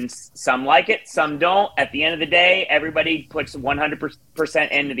 And some like it, some don't. At the end of the day, everybody puts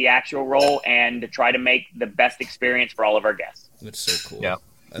 100% into the actual role and to try to make the best experience for all of our guests. That's so cool. Yeah,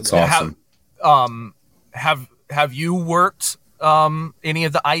 that's awesome. Have you worked any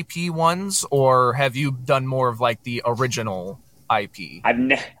of the IP ones, or have you done more of like the original IP? I've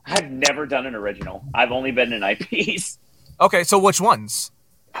never done an original. I've only been in IPs. Okay, so which ones?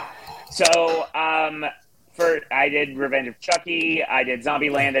 So, I did Revenge of Chucky, I did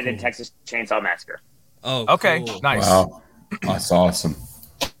Zombieland, I did Texas Chainsaw Massacre. Oh, okay, cool. Nice. Wow, that's awesome.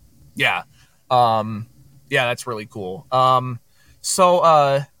 Yeah. Yeah, that's really cool.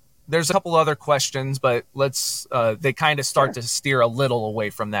 So there's a couple other questions, but let's they kind of start to steer a little away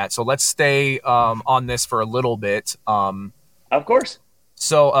from that. So let's stay on this for a little bit. Of course.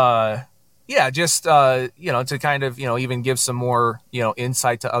 So yeah, just to kind of even give some more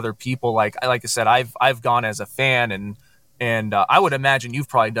insight to other people. Like I said, I've gone as a fan, and I would imagine you've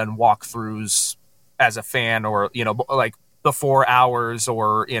probably done walkthroughs as a fan, or like before hours,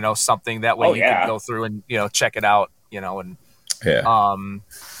 or something that way you can go through and check it out, and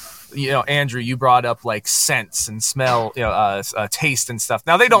Andrew, you brought up like scents and smell, taste and stuff.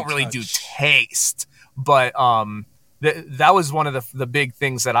 Now they don't really do taste, but that was one of the big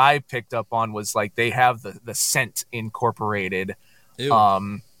things that I picked up on, was like they have the scent incorporated.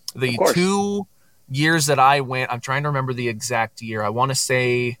 The 2 years that I went, I'm trying to remember the exact year. I want to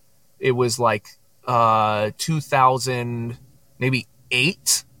say it was like 2000, maybe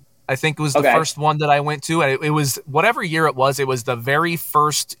 8. I think it was the first one that I went to. And it was whatever year it was the very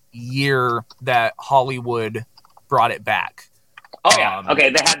first year that Hollywood brought it back. Oh, yeah.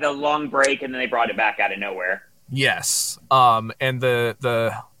 Okay, they had the long break, and then they brought it back out of nowhere. Yes. And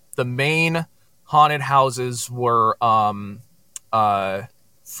the main haunted houses were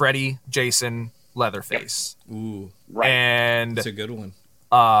Freddy, Jason, Leatherface. Yep. Ooh. Right. And that's a good one.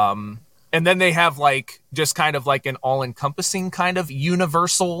 And then they have like just kind of like an all-encompassing kind of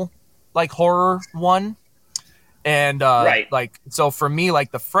universal like horror one. And like so for me,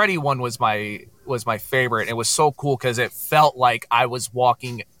 like the Freddy one was my favorite. It was so cool because it felt like I was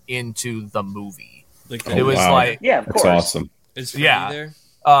walking into the movie. Like it was like of course. That's awesome. Is Freddy there?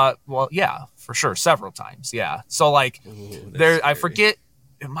 Well, yeah, for sure, several times. Yeah. So like there, I forget.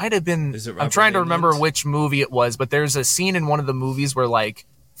 It might have been. I'm trying to remember which movie it was, but there's a scene in one of the movies where like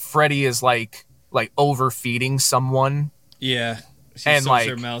Freddy is like overfeeding someone. Yeah. And like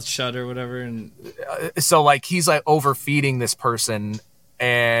her mouth shut or whatever, and so like he's like overfeeding this person,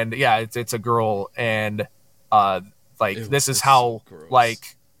 and yeah, it's a girl, and this is how so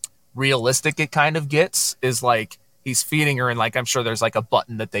like realistic it kind of gets, is like he's feeding her, and like I'm sure there's like a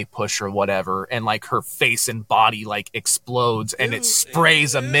button that they push or whatever, and like her face and body like explodes, and it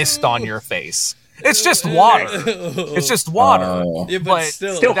sprays a mist on your face. It's just water. It's just water. Yeah, but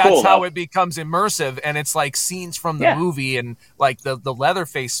still that's cool, how it becomes immersive. And it's like scenes from the movie, and like the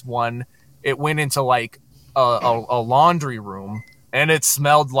Leatherface one, it went into like a laundry room, and it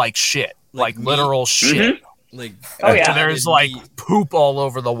smelled like shit, like literal shit. Mm-hmm. Like there's like poop all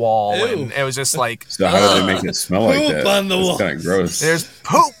over the wall. Ew. And it was just like, so how do they make it smell like that? On the wall. It's kind of gross. There's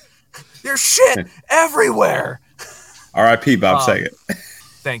poop. There's shit everywhere. R.I.P. Bob Saget.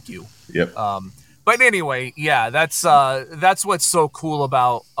 Thank you. Yep. But anyway, yeah, that's what's so cool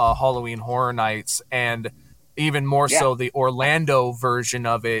about Halloween Horror Nights, and even more so the Orlando version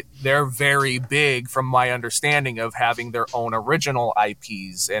of it. They're very big, from my understanding, of having their own original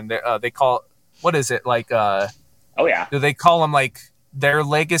IPs, and they call, what is it, like? Do they call them like their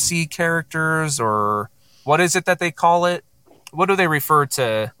legacy characters, or what is it that they call it? What do they refer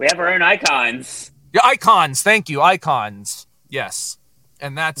to? We have our own icons. Yeah, icons. Thank you, icons. Yes.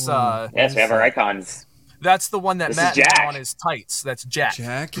 And that's yes, we have our icons. That's the one that Matt had on his tights. That's Jack.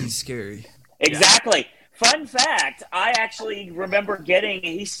 Jack, he's scary. Exactly. Yeah. Fun fact: I actually remember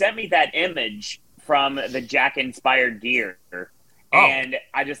he sent me that image from the Jack inspired gear, and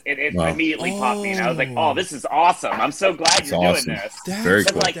I just it immediately popped me, and I was like, "Oh, this is awesome! I'm so glad you're doing this." That's very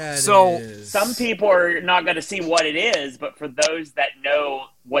cool. Like, some people are not going to see what it is, but for those that know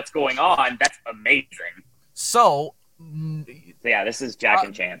what's going on, that's amazing. So yeah, this is Jack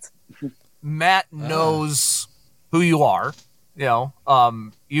and Chance. Matt knows who you are. You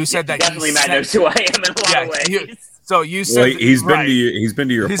said that definitely Matt knows who I am in a lot of ways. So you said he's been to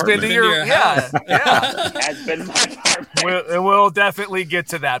your apartment. He's been to your yeah. Has been my apartment. We'll definitely get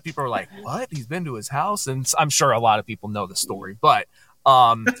to that. People are like, "What? He's been to his house?" And I'm sure a lot of people know the story, but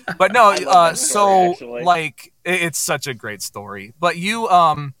no. So story, like, it's such a great story. But you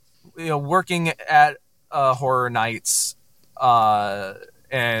working at Horror Nights,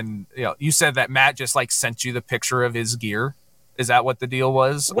 and you said that Matt just like sent you the picture of his gear. Is that what the deal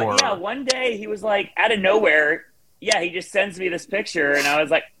was? Well, yeah, one day he was like, out of nowhere, he just sends me this picture, and I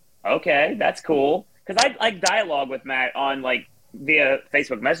was like, okay, that's cool. Because I like dialogue with Matt on like via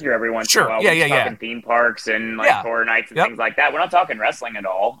Facebook Messenger every once in a while. We're talking theme parks and like Horror Nights and things like that. We're not talking wrestling at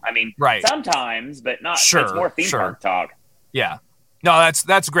all. I mean, sometimes, but not. Sure, it's more theme park talk. Yeah. No,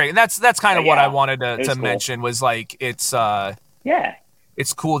 that's great, and that's kind of what I wanted to mention, was like it's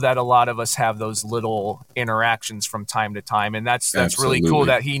cool that a lot of us have those little interactions from time to time, and that's really cool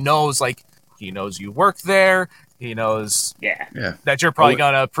that he knows you work there. He knows yeah. that you're probably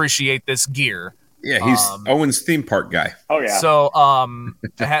going to appreciate this gear. Yeah, he's Owen's theme park guy. Oh, yeah. So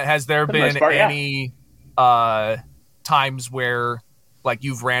has there been any times where like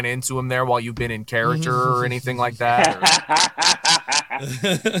you've ran into him there while you've been in character or anything like that?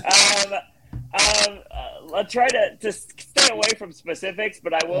 I'll try to stay away from specifics,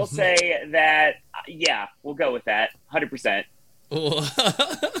 but I will say that, we'll go with that 100%.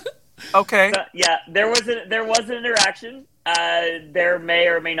 Okay. So, there was an interaction. There may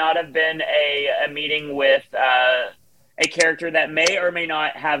or may not have been a meeting with a character that may or may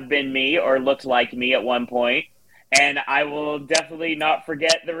not have been me or looked like me at one point. And I will definitely not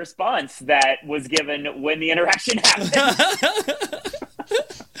forget the response that was given when the interaction happened.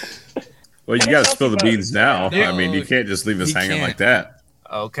 Well, you got to spill the beans now. I mean, you can't just leave us hanging like that.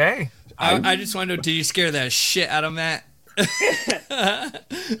 Okay. I just want to know, did you scare that shit out of Matt? I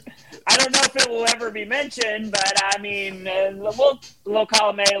don't know if it will ever be mentioned, but I mean, we'll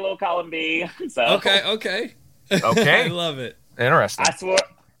column A, we'll column B. So. Okay. I love it. Interesting. I swore.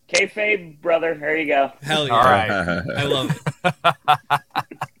 Kayfabe, brother. There you go. Hell yeah. All right. I love it.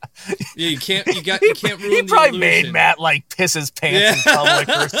 Yeah, you can't ruin he probably made Matt like piss his pants in public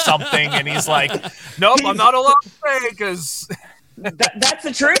or something, and he's like, "Nope, I'm not allowed to say because." That's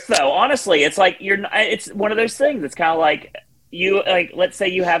the truth, though. Honestly, it's like it's one of those things. It's kind of like let's say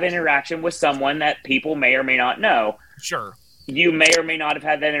you have interaction with someone that people may or may not know. Sure. You may or may not have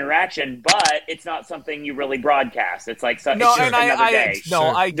had that interaction, but it's not something you really broadcast. It's like it's just another day. I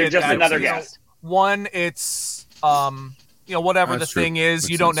get just that. another guest. One, it's whatever the thing is,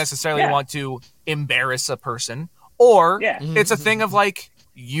 you don't necessarily want to embarrass a person, or it's a thing of like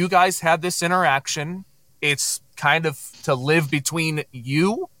you guys had this interaction. It's kind of to live between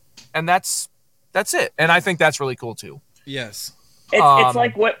you, and that's it. And I think that's really cool too. Yes. It's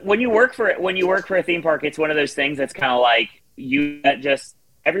like when you work for a theme park, it's one of those things that's kind of like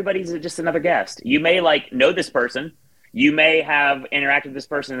everybody's just another guest. You may know this person. You may have interacted with this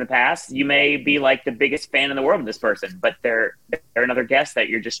person in the past. You may be like the biggest fan in the world of this person, but they're another guest that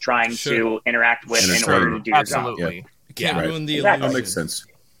you're just trying to interact with in order to do your job. Absolutely. You can't ruin the illusion. That makes sense.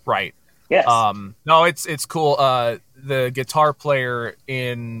 Right. Yes. No, it's cool. The guitar player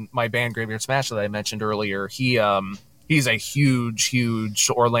in my band Graveyard Smash that I mentioned earlier, he's a huge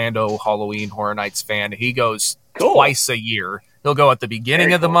Orlando Halloween Horror Nights fan. He goes twice a year. He'll go at the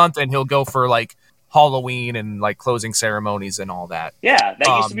beginning of the month, and he'll go for like Halloween and like closing ceremonies and all that. Yeah,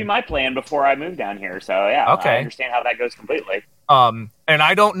 that used to be my plan before I moved down here. So I understand how that goes completely. And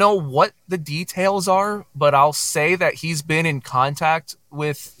I don't know what the details are, but I'll say that he's been in contact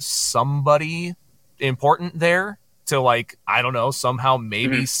with somebody important there to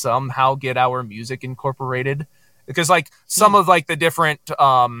somehow get our music incorporated. Because like some of like the different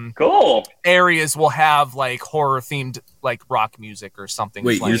areas will have like horror themed like rock music or something.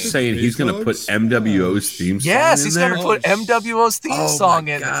 Wait, you're saying he's going to put MWO's theme song? Yes, he's going to put MWO's theme song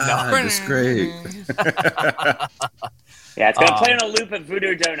in. God, that's great. Yeah, it's going to play on a loop at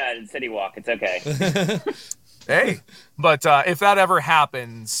Voodoo Donut in City Walk. It's okay. Hey, but if that ever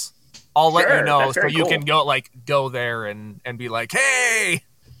happens, I'll let you know so you can go there and be like, hey.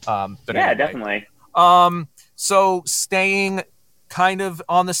 Definitely. So staying kind of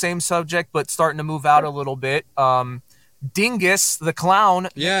on the same subject, but starting to move out a little bit. Dingus the Clown.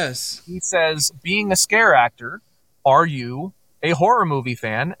 Yes. He says, being a scare actor, are you a horror movie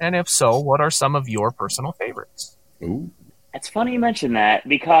fan? And if so, what are some of your personal favorites? Ooh. It's funny you mention that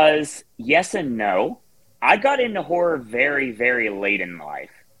because yes and no. I got into horror very, very late in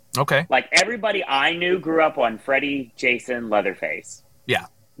life. Okay. Like everybody I knew grew up on Freddy, Jason, Leatherface. Yeah.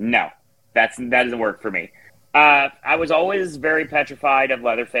 No, that doesn't work for me. I was always very petrified of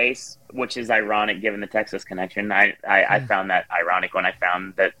Leatherface, which is ironic given the Texas connection. I found that ironic when I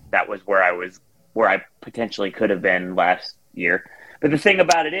found that was where I potentially could have been last year. But the thing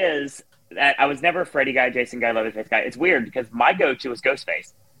about it is that I was never a Freddy guy, Jason guy, Leatherface guy. It's weird because my go-to was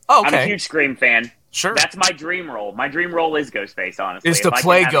Ghostface. Oh, okay. I'm a huge Scream fan. Sure. That's my dream role. My dream role is Ghostface, honestly. Is to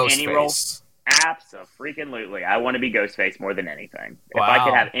play Ghostface. Absolutely. I want to be Ghostface more than anything. Wow. If I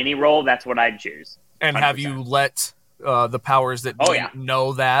could have any role, that's what I'd choose. 100%. And have you let the powers that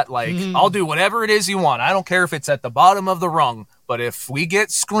know that? Like, I'll do whatever it is you want. I don't care if it's at the bottom of the rung. But if we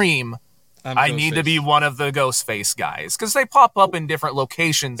get Scream, I need to be one of the Ghostface guys. Because they pop up in different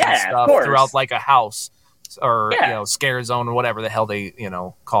locations and stuff throughout like a house. Or, scare zone or whatever the hell they,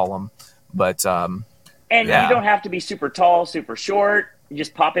 call them. But, and you don't have to be super tall, super short. You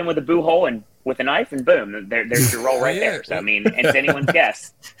just pop in with a boo hole and with a knife, and boom, there's your roll right there. So I mean, it's anyone's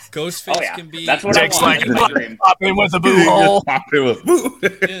guess. Ghostface can be. That's what I want. Pop in with a boo hole.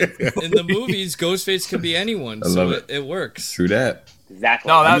 In the movies, Ghostface can be anyone, so it works. True that. Exactly.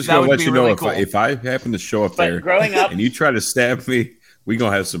 No, I'm just gonna let you really know cool. if I happen to show up there growing up, and you try to stab me, we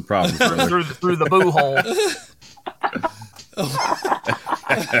gonna have some problems. through the boo hole.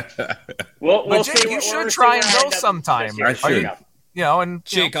 We'll Jake, you should try and go sometime. I should. And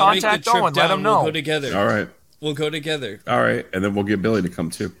Jake, contact Owen. Let him know. We'll go together. All right. We'll go together. All right, and then we'll get Billy to come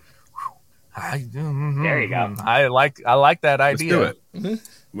too. There you go. I like that idea. Let's do it.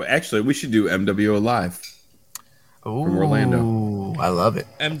 Well, actually, we should do MWO Live from Orlando. I love it.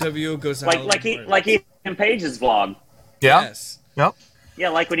 MWO goes out like Ethan Page's vlog. Yeah. Yes. Yep. Yeah,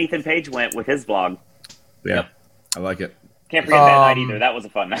 like when Ethan Page went with his vlog. Yeah, Yep. I like it. Can't forget that night either. That was a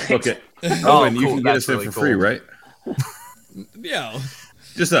fun night. Okay. And you can get us in for free, right? Yeah.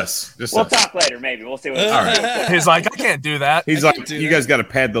 Just us. We'll talk later, maybe. We'll see what. All right. He's like, I can't do that. He's like, you guys got to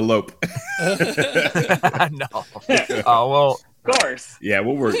pad the lope. No. Oh well. Of course. Yeah,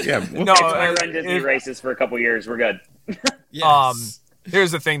 we'll work. Yeah. No. I run Disney races for a couple years. We're good. Yes.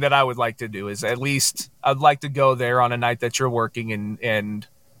 Here's the thing that I would like to do is at least I'd like to go there on a night that you're working and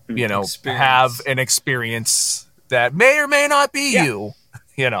you know have an experience that may or may not be you.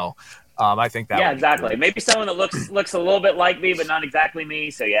 You know. I think that. Yeah, exactly. Maybe someone that looks a little bit like me, but not exactly me.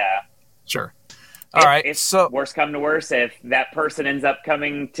 So yeah. Sure. All right. If so worst come to worst, if that person ends up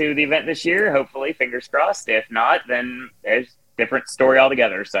coming to the event this year, hopefully, fingers crossed. If not, then there's a different story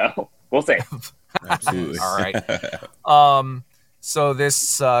altogether. So we'll see. Absolutely. All right. So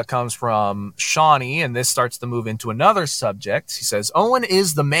this comes from Shawnee, and this starts to move into another subject. He says, Owen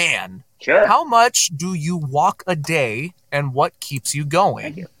is the man. Sure. How much do you walk a day, and what keeps you going?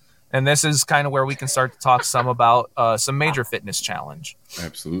 Thank you. And this is kind of where we can start to talk some about some major fitness challenge.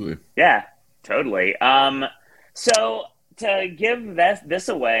 Absolutely. Yeah, totally. So to give this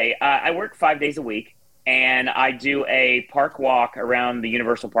away, I work 5 days a week, and I do a park walk around the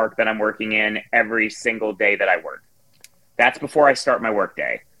Universal Park that I'm working in every single day that I work. That's before I start my work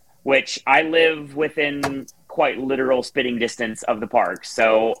day, which I live within quite literal spitting distance of the park.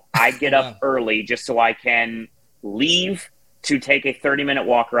 So I get up early just so I can leave to take a 30-minute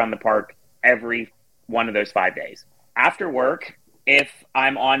walk around the park every one of those 5 days. After work, if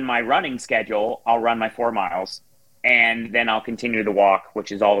I'm on my running schedule, I'll run my 4 miles, and then I'll continue the walk,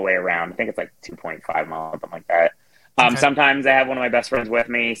 which is all the way around. I think it's like 2.5 miles, something like that. Okay. Sometimes I have one of my best friends with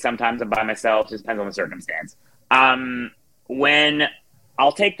me. Sometimes I'm by myself. Just depends on the circumstance. When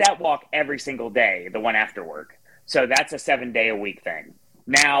I'll take that walk every single day, the one after work. So that's a 7-day-a-week thing.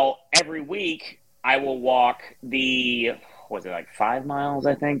 Now, every week, I will walk was it like 5 miles,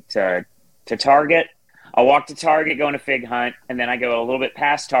 I think, to Target. I'll walk to Target, go on a fig hunt, and then I go a little bit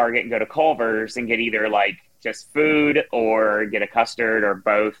past Target and go to Culver's and get either like just food or get a custard or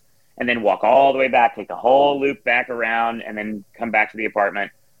both, and then walk all the way back, take the whole loop back around, and then come back to the apartment.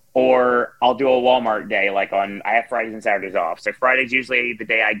 Or I'll do a Walmart day, I have Fridays and Saturdays off. So Friday's usually the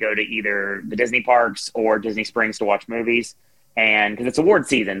day I go to either the Disney parks or Disney Springs to watch movies. And because it's award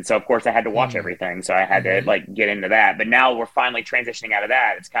season, so of course I had to watch everything. So I had to get into that. But now we're finally transitioning out of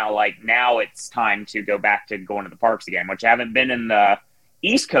that. It's kind of like now it's time to go back to going to the parks again, which I haven't been in the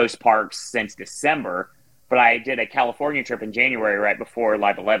East Coast parks since December. But I did a California trip in January right before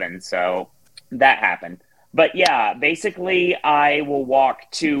Live 11. So that happened. But yeah, basically I will walk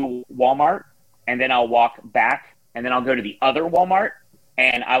to Walmart and then I'll walk back and then I'll go to the other Walmart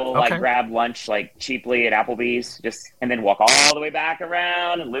and I will grab lunch cheaply at Applebee's and then walk all the way back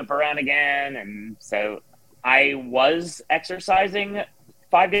around and loop around again. And so I was exercising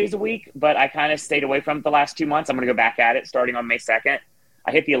 5 days a week, but I kind of stayed away from it the last 2 months. I'm going to go back at it starting on May 2nd.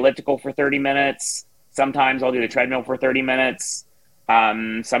 I hit the elliptical for 30 minutes. Sometimes I'll do the treadmill for 30 minutes.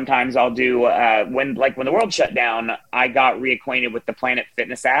 Sometimes I'll do, when the world shut down, I got reacquainted with the Planet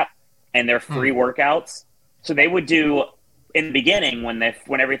Fitness app and their free workouts. So they would do, in the beginning, when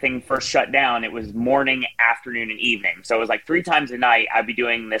everything first shut down, it was morning, afternoon, and evening. So it was 3 times a night, I'd be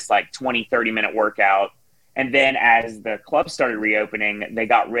doing this 20, 30-minute workout. And then as the clubs started reopening, they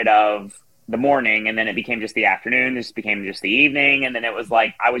got rid of the morning and then it became just the afternoon. This became just the evening. And then it was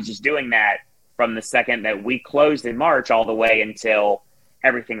I was just doing that from the second that we closed in March all the way until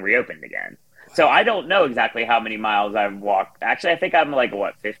everything reopened again. So I don't know exactly how many miles I've walked. Actually, I think I'm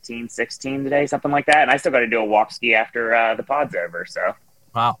 15, 16 today, something like that. And I still got to do a walk ski after the pod's over. So.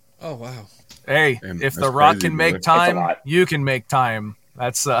 Wow. Oh, wow. Hey, if The Rock can make time, you can make time.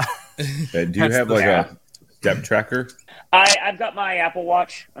 That's do you have a step tracker? I've got my Apple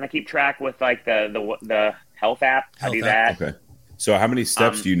Watch and I keep track with the health app. I do that. Okay. So how many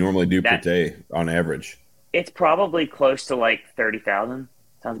steps do you normally do per day on average? It's probably close to like 30,000.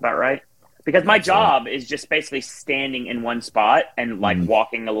 Sounds about right. Because my job is just basically standing in one spot and like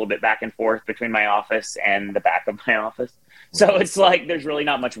walking a little bit back and forth between my office and the back of my office. So it's like there's really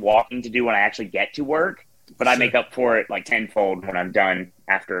not much walking to do when I actually get to work, but I make up for it like tenfold when I'm done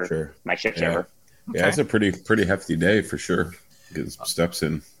after my shift's over. Yeah, it's a pretty hefty day for sure. Get some steps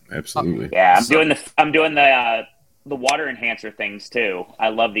in, absolutely. Yeah, I'm doing the water enhancer things too. I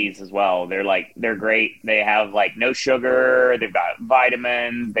love these as well. They're great. They have like no sugar. They've got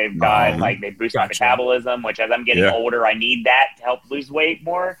vitamins. They've got they boost my metabolism, which as I'm getting older, I need that to help lose weight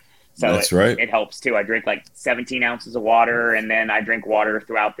more. So it helps too. I drink like 17 ounces of water, and then I drink water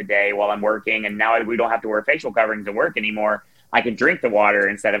throughout the day while I'm working. And now we don't have to wear facial coverings at work anymore. I can drink the water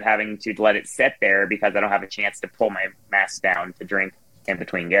instead of having to let it sit there because I don't have a chance to pull my mask down to drink in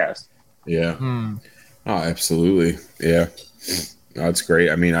between guests. Yeah. Oh, absolutely. Yeah. No, that's great.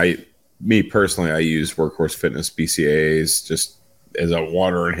 I mean, me personally, I use Workhorse Fitness BCAAs just as a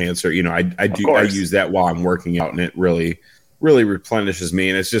water enhancer. You know, I use that while I'm working out, and it really replenishes me.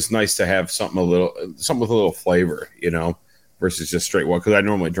 And it's just nice to have something with a little flavor, you know, versus just straight water. Because I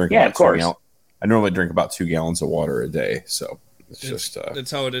normally drink about 2 gallons of water a day. So it's that's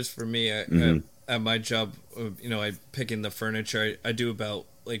how it is for me. At my job, you know, I pick in the furniture. I do about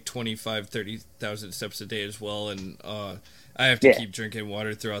like 30,000 steps a day as well, and I have to keep drinking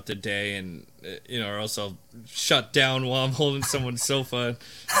water throughout the day, and you know, or else I'll shut down while I'm holding someone's sofa.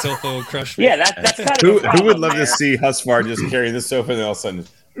 Sofa will crush me. Yeah, that's kind of who would love to see Husvar just carry this sofa and all of a sudden.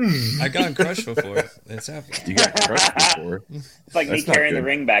 I got crushed before. That's happened. You got crushed before. It's like me carrying the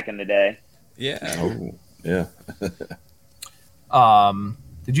ring back in the day. Yeah. Oh, yeah.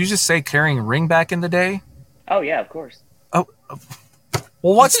 Did you just say carrying ring back in the day? Oh yeah, of course. Oh,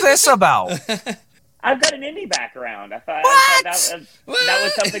 well, what's this about? I've got an indie background. I thought that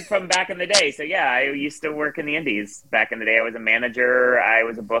was something from back in the day. So yeah, I used to work in the indies back in the day. I was a manager. I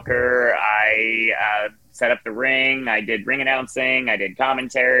was a booker. I set up the ring. I did ring announcing. I did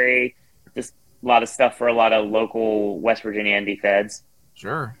commentary. Just a lot of stuff for a lot of local West Virginia indie feds.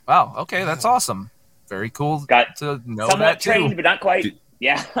 Sure. Wow. Okay, that's awesome. Very cool. Got to know somewhat that too. trained, but not quite.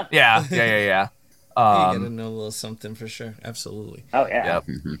 Yeah. Yeah. You gotta know a little something for sure. Absolutely. Oh yeah.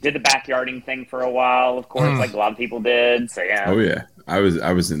 Yep. Did the backyarding thing for a while, of course, like a lot of people did. So yeah. Oh yeah, I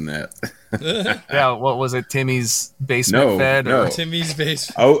was in that. Yeah. What was it? Timmy's basement fed? No. Or? Timmy's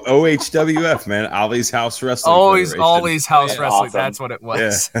basement. OHWF, man. Ollie's House Wrestling. Ollie's House Wrestling. Awesome. That's what it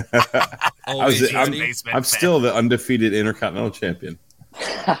was. Yeah. I'm still the undefeated Intercontinental Champion.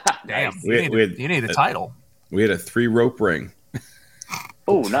 Damn. You need a title. We had a 3-rope ring.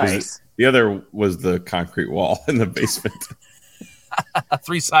 Oh, nice. The other was the concrete wall in the basement. A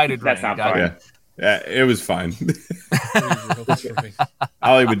 3-sided ring. That's not fun. Yeah, it was fine.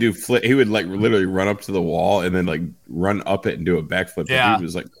 Ollie would do flip. He would like literally run up to the wall and then like run up it and do a backflip. Yeah. He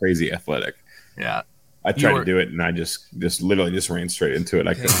was like crazy athletic. Yeah. I tried to do it and I just literally ran straight into it.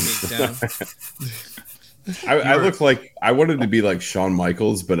 I couldn't. I looked like I wanted to be like Shawn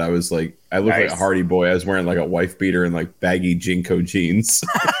Michaels, but I was like I looked like a Hardy Boy. I was wearing like a wife beater and like baggy Jinko jeans.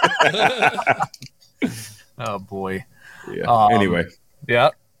 Oh boy. Yeah. Anyway.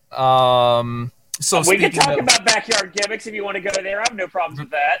 Yeah. So we can talk about backyard gimmicks if you want to go there. I have no problems with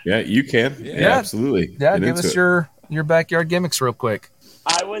that. Yeah, you can. Yeah, absolutely. Yeah, give us your backyard gimmicks real quick.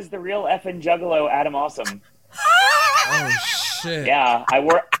 I was the real effing Juggalo, Adam Awesome. Oh shit! Yeah,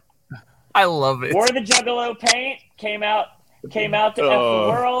 I love it. Wore the Juggalo paint. Came out to F the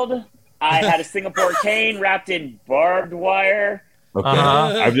world. I had a Singapore cane wrapped in barbed wire. Okay.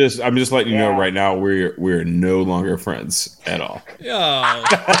 I'm just letting you know right now we're no longer friends at all. Yeah.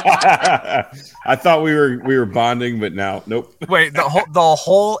 I thought we were bonding, but now nope. Wait, the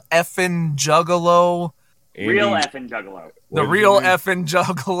whole effing Juggalo. Real effing Juggalo. The real effing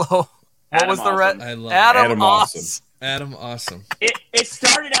Juggalo. What was the rest? Adam Awesome. Adam Awesome. It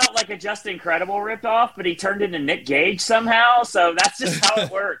started out like a Just Incredible ripoff, but he turned into Nick Gage somehow, so that's just how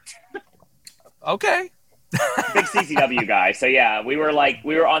it worked. Okay. Big CCW guy. So yeah, we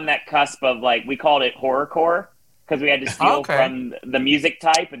were on that cusp of like, we called it horrorcore because we had to steal from the music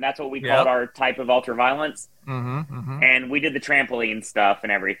type, and that's what we called our type of ultra violence. And we did the trampoline stuff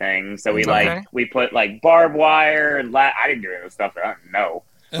and everything. So we we put like barbed wire and I didn't do any of those stuff. I don't know,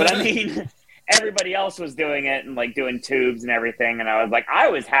 but I mean, everybody else was doing it and like doing tubes and everything. And I was like, I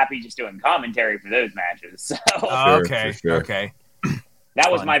was happy just doing commentary for those matches. So okay. That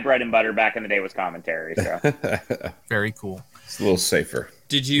was my bread and butter back in the day, was commentary. So very cool. It's a little safer.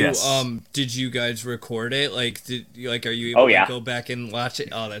 Did you did you guys record it? Like are you able to go back and watch it?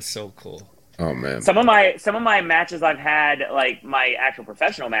 Oh, that's so cool. Oh man. Some of my matches I've had, like my actual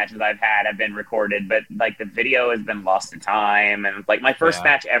professional matches I've had, have been recorded, but like the video has been lost to time. And like my first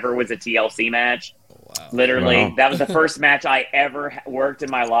match ever was a TLC match. Wow. Literally, that was the first match I ever worked in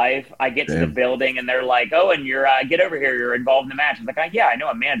my life. I get to the building and they're like, "Oh, and you're get over here. You're involved in the match." I was like, "Yeah, I know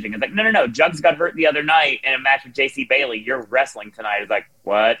I'm managing." It's like, "No. Jugs got hurt the other night in a match with JC Bailey. You're wrestling tonight." I was like,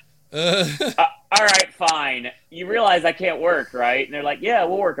 "What?" All right, fine. You realize I can't work, right? And they're like, "Yeah,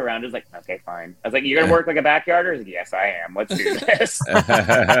 we'll work around." I was like, "Okay, fine." I was like, "You're gonna work like a backyarder?" I was like, "Yes, I am. Let's do this."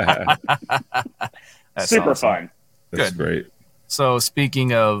 Super fun. That's great. So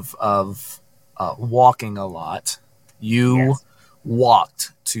speaking of walking a lot, you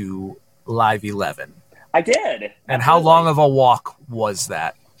walked to Live 11. I did. And how long of a walk was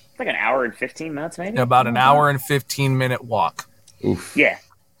that? Like an hour and 15 minutes, maybe. About an hour and 15-minute walk. Oof. Yeah.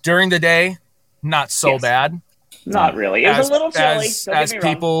 During the day, not so bad. Not really. It was a little chilly.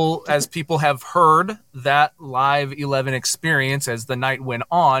 As people have heard, that Live 11 experience, as the night went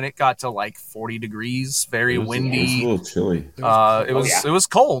on, it got to like 40 degrees, very windy. It was a little chilly. It was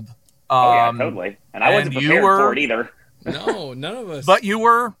cold. Totally. And I wasn't prepared for it either. No, none of us. But you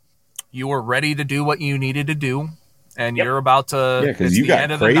were ready to do what you needed to do, and you're about to. Yeah, because you got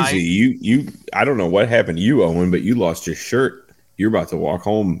crazy. You I don't know what happened to you, Owen, but you lost your shirt. You're about to walk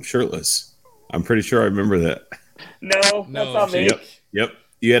home shirtless. I'm pretty sure I remember that. No, that's not me. Yep.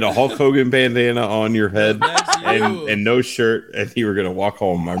 You had a Hulk Hogan bandana on your head and no shirt, and you were gonna walk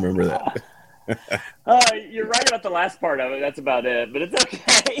home. I remember that. You're right about the last part of it. That's about it, but it's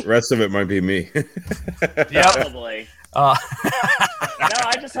okay. The rest of it might be me. Probably. No,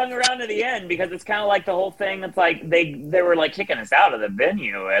 I just hung around to the end because it's kind of like the whole thing. It's like they were like kicking us out of the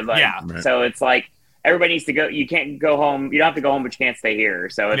venue. So it's like everybody needs to go. You can't go home. You don't have to go home, but you can't stay here.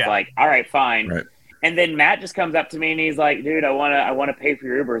 So it's like, all right, fine. Right. And then Matt just comes up to me and he's like, "Dude, I want to pay for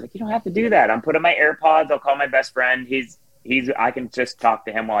your Uber." I was like, "You don't have to do that. I'm putting my AirPods. I'll call my best friend. I can just talk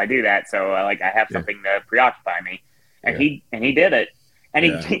to him while I do that. So I have something to preoccupy me." And he did it. And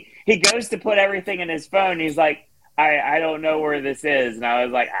he goes to put everything in his phone. He's like, I don't know where this is. And I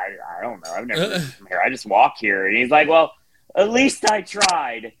was like, I don't know. I've never been from here. I just walk here. And he's like, "Well, at least I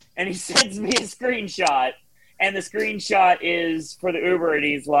tried." And he sends me a screenshot. And the screenshot is for the Uber. And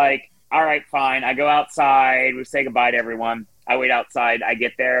he's like, "All right, fine." I go outside. We say goodbye to everyone. I wait outside. I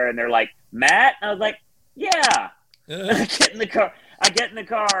get there. And they're like, "Matt?" And I was like, "Yeah." I get in the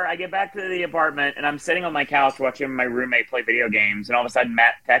car. I get back to the apartment, and I'm sitting on my couch watching my roommate play video games. And all of a sudden,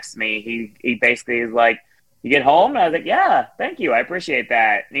 Matt texts me. He basically is like, "You get home?" And I was like, "Yeah, thank you. I appreciate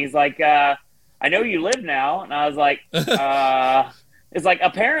that." And he's like, "I know you live now." And I was like, it's like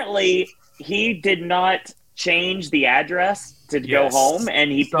apparently he did not change the address to go home, and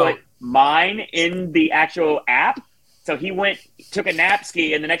he put mine in the actual app. So he took a nap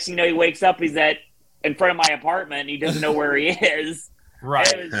ski, and the next thing you know, he wakes up. He's in front of my apartment. And he doesn't know where he is. Right.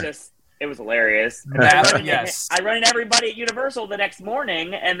 It was hilarious. I run into everybody at Universal the next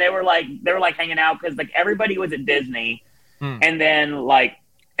morning, and they were like hanging out because like everybody was at Disney, and then like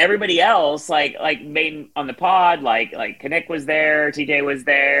everybody else like made on the pod like Kinnick was there, TJ was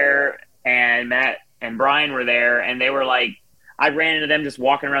there, and Matt and Brian were there, and they were like. I ran into them just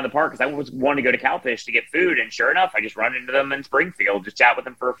walking around the park because I was wanting to go to Cowfish to get food, and sure enough, I just run into them in Springfield, just chat with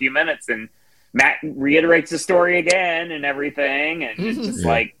them for a few minutes, and Matt reiterates the story again and everything, and it's just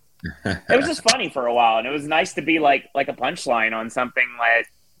like it was just funny for a while, and it was nice to be like a punchline on something that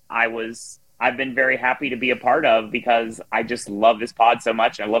I've been very happy to be a part of because I just love this pod so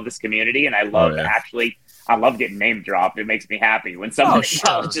much, and I love this community, and I love I love getting name dropped. It makes me happy when someone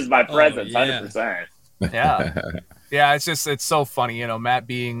acknowledges my presence, 100%. Yeah, it's so funny, Matt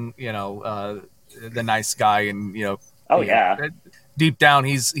being, the nice guy, and deep down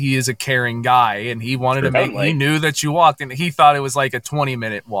he is a caring guy, and he wanted to he knew that you walked, and he thought it was like a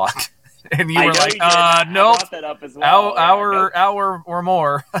 20-minute walk, and you were like, nope, hour or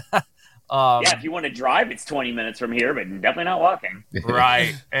more. If you want to drive, it's 20 minutes from here, but definitely not walking.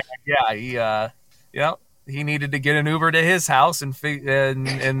 Right? And he needed to get an Uber to his house,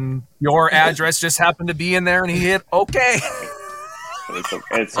 and your address just happened to be in there, and he hit okay.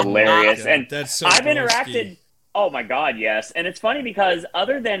 It's hilarious, and that's so I've interacted. Oh my God, yes, and it's funny because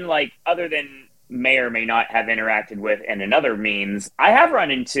other than may or may not have interacted with in another means, I have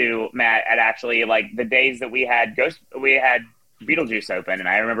run into Matt at actually like the days that we had Beetlejuice open, and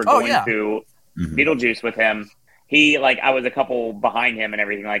I remember going to Beetlejuice with him. I was a couple behind him and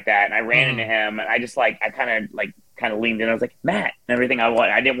everything like that. And I ran into him, and I just I kind of leaned in. I was like, "Matt," and everything.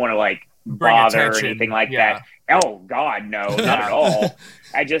 I didn't want to bother or anything like that. Oh God, no, not at all.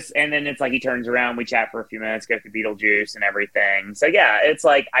 And then it's like he turns around, we chat for a few minutes, go through Beetlejuice and everything. So yeah, it's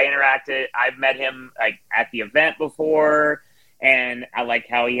like I interacted. I've met him like at the event before, and I like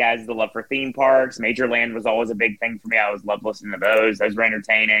how he has the love for theme parks. Majorland was always a big thing for me. I always loved listening to those. Those were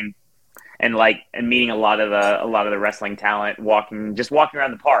entertaining, and meeting a lot of the wrestling talent, walking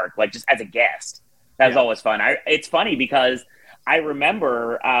around the park, like just as a guest. That was always fun. It's funny because I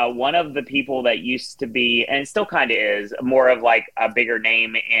remember one of the people that used to be, and still kind of is, more of like a bigger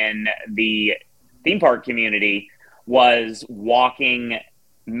name in the theme park community, was walking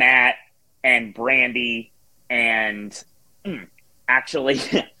Matt and Brandy. And actually,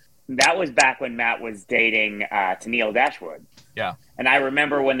 that was back when Matt was dating Tennille Dashwood. Yeah. And I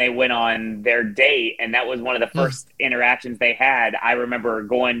remember when they went on their date, and that was one of the first interactions they had. I remember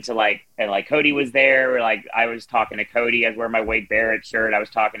going to and Cody was there. I was talking to Cody. I was wearing my Wade Barrett shirt. I was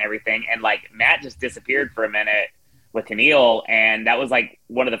talking everything. And Matt just disappeared for a minute with Tennille. And that was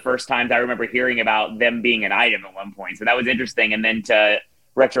one of the first times I remember hearing about them being an item at one point. So that was interesting. And then to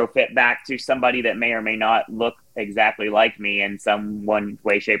retrofit back to somebody that may or may not look exactly like me in some one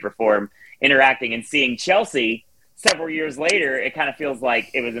way, shape, or form, interacting and seeing Chelsea several years later, it kind of feels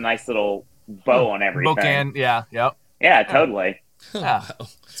like it was a nice little bow on everything. Bookend, yeah, yep. Yeah, totally. Yeah,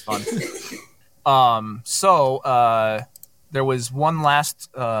 it's fun. So there was one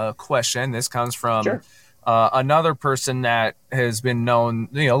last question. This comes from another person that has been known,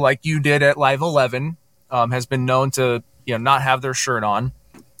 like you did at Live 11, has been known to, not have their shirt on.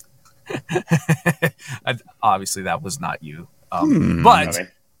 Obviously, that was not you. But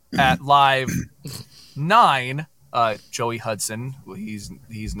at Live 9, Joey Hudson,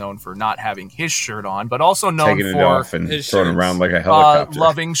 he's known for not having his shirt on, but also known taking for it off and throwing it around like a helicopter.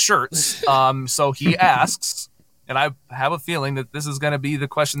 Loving shirts. So he asks, and I have a feeling that this is going to be the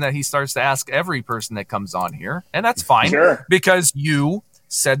question that he starts to ask every person that comes on here, and that's fine, because you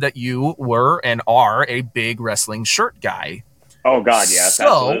said that you were and are a big wrestling shirt guy. Oh God, yes,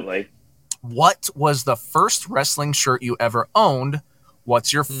 absolutely. What was the first wrestling shirt you ever owned?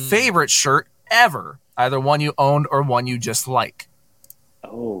 What's your favorite shirt ever? Either one you owned or one you just like.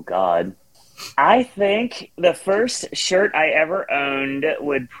 Oh, God. I think the first shirt I ever owned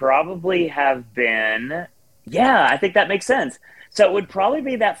would probably have been... Yeah, I think that makes sense. So it would probably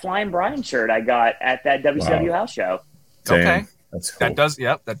be that Flying Brian shirt I got at that WCW house show. Damn, okay. That's cool.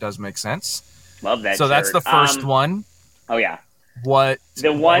 That does make sense. Love that So shirt. That's the first one. Oh, yeah. What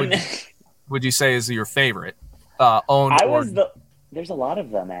the one would you say is your favorite? There's a lot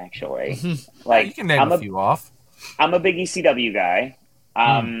of them, actually. You can name a few off. I'm a big ECW guy.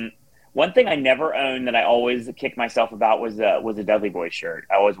 One thing I never owned that I always kicked myself about was a Dudley Boyz shirt.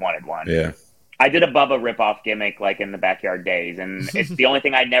 I always wanted one. Yeah. I did a Bubba ripoff gimmick in the Backyard Days, and it's the only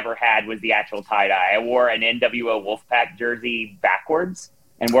thing I never had was the actual tie-dye. I wore an NWO Wolfpack jersey backwards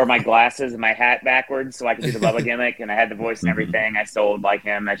and wore my glasses and my hat backwards so I could do the Bubba gimmick, and I had the voice and everything. I sold like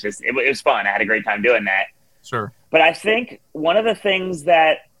him. It was fun. I had a great time doing that. Sure. But I think one of the things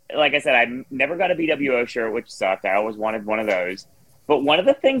that, like I said, I never got a BWO shirt, which sucked. I always wanted one of those. But one of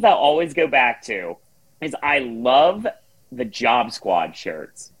the things I'll always go back to is I love the Job Squad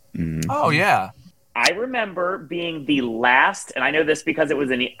shirts. Oh, yeah. I remember being the last, and I know this because it was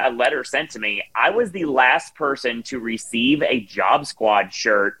a letter sent to me, I was the last person to receive a Job Squad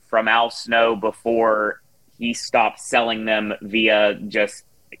shirt from Al Snow before he stopped selling them via just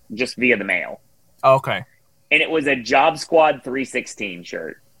via the mail. Okay. And it was a Job Squad 316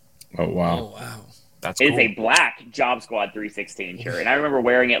 shirt. Oh, wow. Oh, wow. That's cool. It's a black Job Squad 316 shirt, and I remember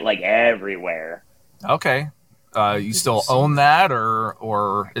wearing it everywhere. Okay. You still own that,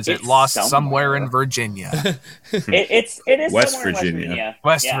 or is it lost somewhere in Virginia? It is West Virginia.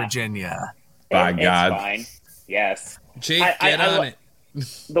 West Virginia. By God. It's fine. Yes. Jake, get on it.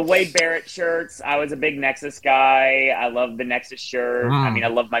 The Wade Barrett shirts. I was a big Nexus guy. I love the Nexus shirt. I mean, I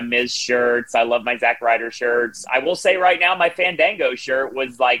love my Miz shirts. I love my Zack Ryder shirts. I will say right now, my Fandango shirt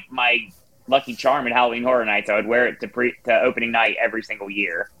was my lucky charm at Halloween Horror Nights. I would wear it to opening night every single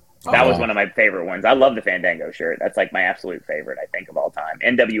year. That was one of my favorite ones. I love the Fandango shirt. That's my absolute favorite, I think, of all time.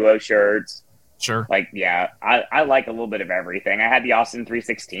 NWO shirts. Sure. I like a little bit of everything. I had the Austin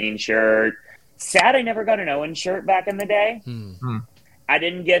 316 shirt. Sad I never got an Owen shirt back in the day. I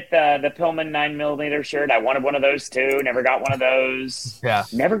didn't get the Pillman 9mm shirt. I wanted one of those too. Never got one of those. Yeah.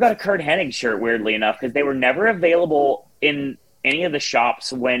 Never got a Kurt Hennig shirt, weirdly enough, because they were never available in any of the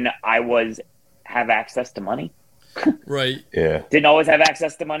shops when I have access to money. Right. Yeah. Didn't always have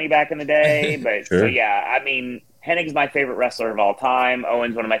access to money back in the day, but Sure. So yeah, I mean, Hennig's my favorite wrestler of all time.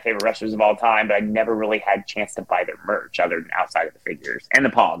 Owen's one of my favorite wrestlers of all time, but I never really had a chance to buy their merch outside of the figures and the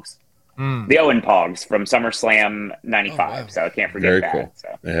Pogs. The Owen Pogs from SummerSlam 95. Oh, wow. So I can't forget Very that. Cool.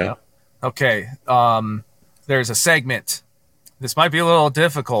 So. Yeah. Okay. There's a segment. This might be a little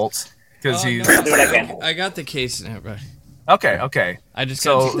difficult because I got the case now, right? Okay. I just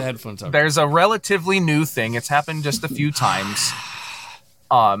got to take the headphones off. There's a relatively new thing. It's happened just a few times.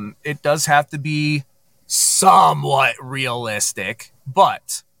 It does have to be somewhat realistic,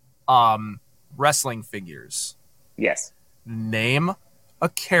 but wrestling figures. Yes. Name a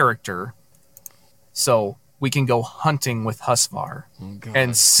character so we can go hunting with Husvar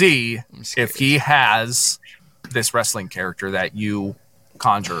and see if he has this wrestling character that you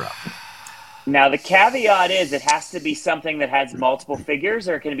conjure up. Now, the caveat is it has to be something that has multiple figures,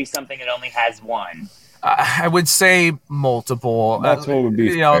 or can it be something that only has one? I would say multiple. Multiple would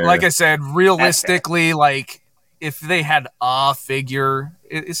be fair. Like I said, realistically, like if they had a figure,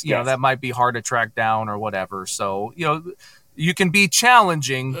 it's you know that might be hard to track down or whatever. So you can be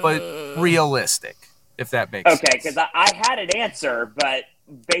challenging, but realistic, if that makes sense. Okay, because I had an answer, but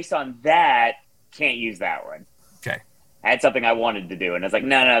based on that, can't use that one. Okay. I had something I wanted to do, and I was like,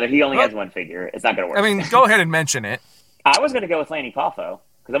 no, he only has one figure. It's not going to work. I mean, go ahead and mention it. I was going to go with Lanny Poffo,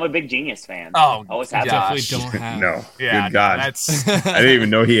 because I'm a big Genius fan. Oh, always have. Definitely don't have. No, yeah, good God. That's... I didn't even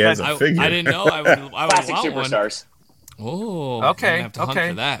know he has a figure. I didn't know. I would Classic want superstars. One. Oh, okay. I have to hunt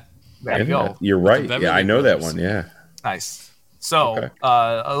for that. There you go. You're right. Yeah, I know that one. Yeah. Nice. So,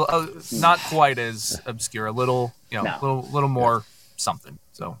 not quite as obscure. A little, little more something.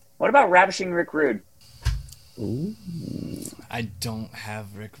 So, what about Ravishing Rick Rude? Ooh. I don't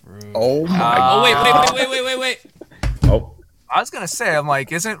have Rick Rude. Oh my! Oh wait! Oh, I was gonna say, I'm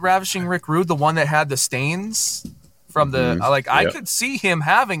like, isn't Ravishing Rick Rude the one that had the stains from the? I could see him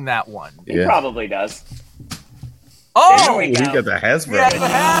having that one. He probably does. Oh, he got the Hasbro. Yeah, the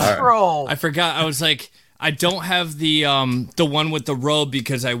Hasbro. I forgot. I was like, I don't have the one with the robe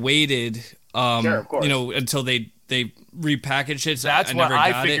because I waited, sure, of course. until they repackaged it. So that's I never what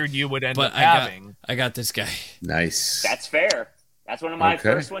got I figured it, you would end but up having. I got this guy. Nice. That's fair. That's one of my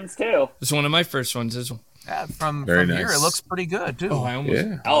first ones too. It's one of my first ones as well. Yeah, from here, it looks pretty good too. Oh, I almost.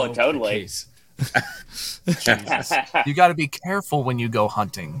 Yeah. Oh, totally. You got to be careful when you go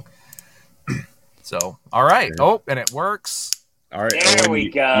hunting. So, all right. Oh, and it works. All right. There we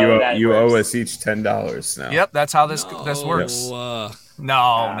go. You owe us each $10 now. Yep, that's how this works.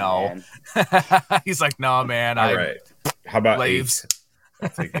 No. He's like, no, man. All right. How about Laves. 8? I'll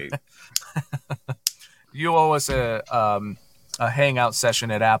take 8. You owe us a hangout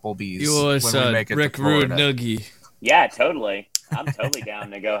session at Applebee's. You owe us a Rick Rude noogie. Yeah, totally. I'm totally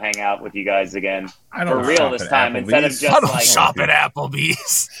down to go hang out with you guys again. I don't for real this time instead of just I don't shop at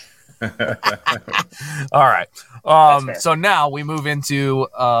Applebee's. All right. So now we move into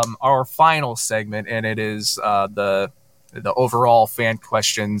our final segment, and it is the overall fan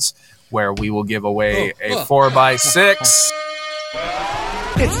questions, where we will give away a 4x6.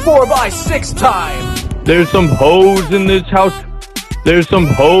 It's 4x6 time. There's some hoes in this house. There's some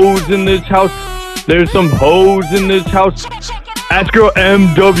hoes in this house. There's some hoes in this house. Ask Girl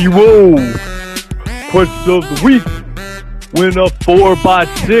MWO. Question of the week. Win a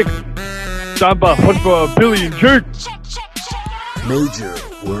 4x6. Signed by Husvar and Billy and Jerk. Major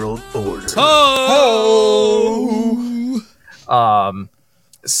World Order.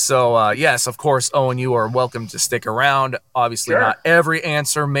 So, yes, of course, Owen, you are welcome to stick around. Obviously, not every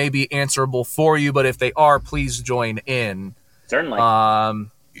answer may be answerable for you, but if they are, please join in. Certainly.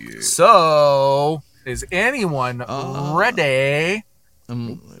 So, is anyone ready?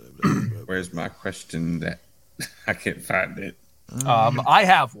 Where's my question that I can't find it? I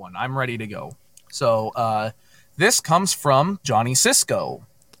have one. I'm ready to go. So, this comes from Johnny Cisco.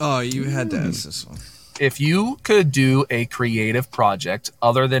 Oh, you had to ask this one. If you could do a creative project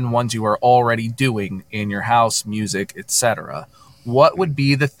other than ones you are already doing in your house, music, etc., what would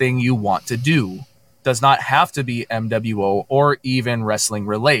be the thing you want to do? Does not have to be MWO or even wrestling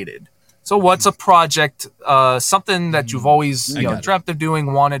related. So what's a project, something that you've always dreamt of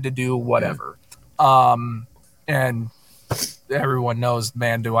doing, wanted to do, whatever. And everyone knows,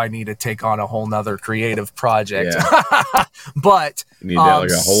 man, do I need to take on a whole nother creative project. Yeah. But you need that like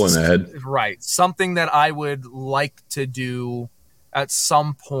a hole in the head. Right. Something that I would like to do at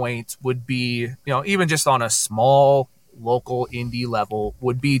some point would be, even just on a small local indie level,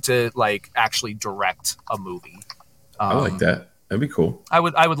 would be to like actually direct a movie. I like that. That'd be cool. I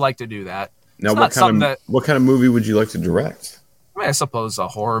would like to do that. Now, what kind of movie would you like to direct? I suppose a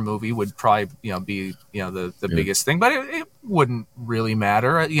horror movie would probably, be, the biggest thing, but it wouldn't really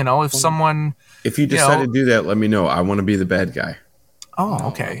matter. If someone, if you decide to do that, let me know. I want to be the bad guy. Oh,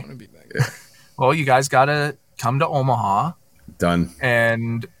 okay. Well, you guys got to come to Omaha. Done.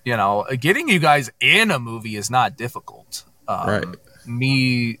 And, getting you guys in a movie is not difficult. Right.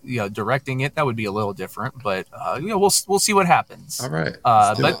 Me, directing it, that would be a little different, but we'll see what happens. All right.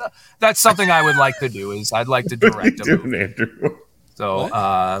 But that's something I would like to do. Is I'd like to direct a movie. Andrew?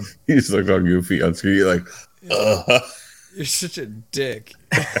 So he just looked all goofy on screen, like, You're such a dick.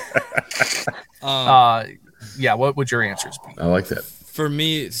 What would your answers be? I like that. For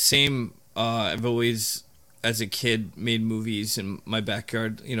me, same. I've always, as a kid, made movies in my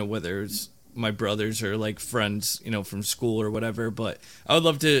backyard. Whether it's my brothers or like friends, from school or whatever. But I would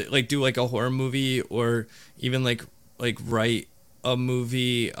love to like do like a horror movie or even like write a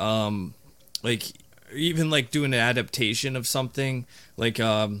movie. Like even like do an adaptation of something. Like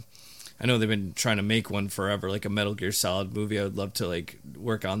I know they've been trying to make one forever, like a Metal Gear Solid movie. I would love to like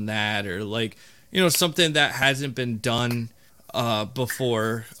work on that, or like something that hasn't been done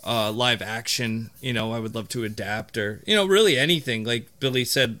before, live action. I would love to adapt, or really anything. Like Billy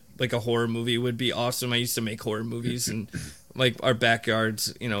said, like a horror movie would be awesome. I used to make horror movies in like our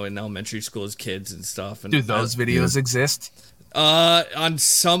backyards, in elementary school as kids and stuff. And do those videos exist? On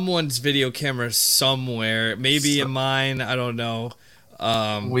someone's video camera somewhere, maybe in mine. I don't know.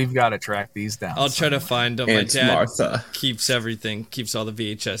 We've got to track these down. I'll try to find them. Aunt My dad Martha keeps everything, keeps all the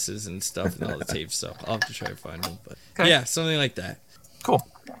VHSs and stuff and all the tapes, so I'll have to try to find them. But yeah, something like that. Cool.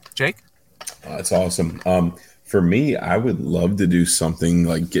 Jake? That's awesome. For me, I would love to do something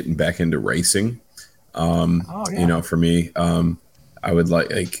like getting back into racing. For me, I would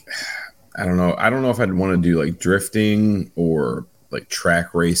like I don't know. I don't know if I'd want to do like drifting or like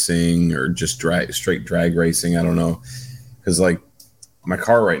track racing or just straight drag racing. I don't know. Because like my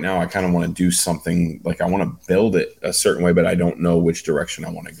car right now, I kind of want to do something like I want to build it a certain way, but I don't know which direction I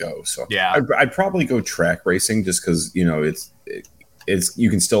want to go. So yeah, I'd probably go track racing just because, it's you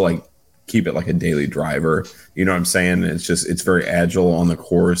can still like keep it like a daily driver. You know what I'm saying? It's very agile on the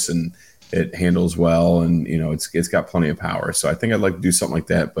course and it handles well, and it's got plenty of power. So I think I'd like to do something like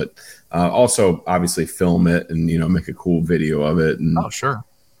that, but also obviously film it and make a cool video of it and sure,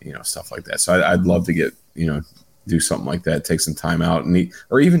 stuff like that. So I'd love to get do something like that, take some time out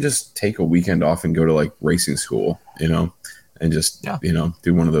or even just take a weekend off and go to like racing school, and just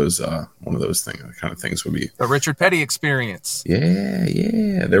do one of those kind of things would be the Richard Petty experience.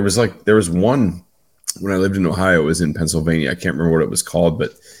 Yeah. There was one when I lived in Ohio. It was in Pennsylvania. I can't remember what it was called,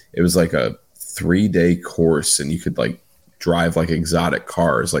 but it was like a 3-day course, and you could like drive like exotic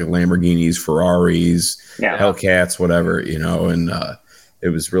cars, like Lamborghinis, Ferraris, Hellcats, whatever, and it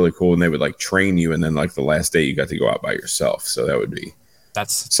was really cool. And they would like train you, and then like the last day you got to go out by yourself. So that would be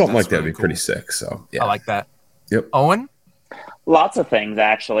something like that would be cool. Pretty sick. So yeah, I like that. Yep. Owen? Lots of things,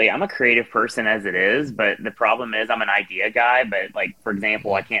 actually. I'm a creative person as it is, but the problem is I'm an idea guy. But like, for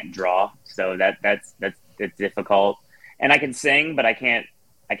example, I can't draw, so that's difficult. And I can sing, but I can't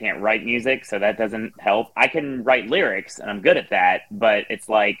write music, so that doesn't help. I can write lyrics, and I'm good at that, but it's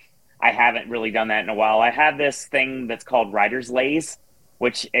like I haven't really done that in a while. I have this thing that's called writer's laze,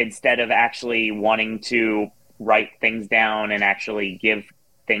 which instead of actually wanting to write things down and actually give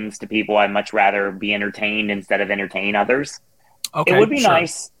things to people, I'd much rather be entertained instead of entertain others. Okay, it would be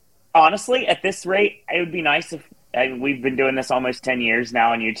nice, honestly, at this rate, it would be nice if we've been doing this almost 10 years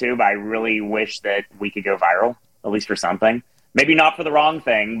now on YouTube. I really wish that we could go viral, at least for something. Maybe not for the wrong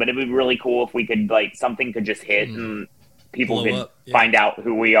thing, but it would be really cool if we could, like, something could just hit and people could find out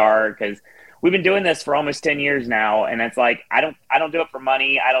who we are, because we've been doing this for almost 10 years now, and it's like I don't do it for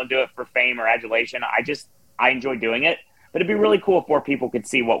money, I don't do it for fame or adulation. I enjoy doing it, but it'd be really cool if more people could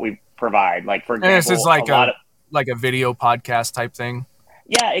see what we provide. Like, for example, this is like a video podcast type thing.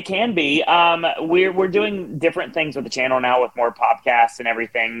 Yeah, it can be. We're doing different things with the channel now, with more podcasts and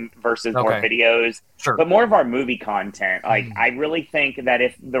everything versus more videos. Sure. But more of our movie content. Like, I really think that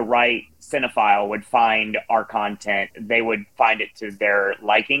if the right cinephile would find our content, they would find it to their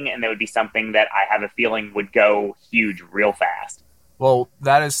liking, and there would be something that I have a feeling would go huge real fast. Well,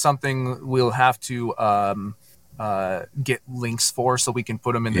 that is something we'll have to get links for, so we can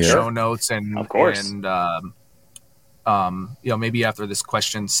put them in the show notes. And of course. And maybe after this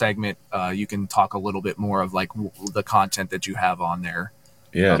question segment, you can talk a little bit more of like the content that you have on there.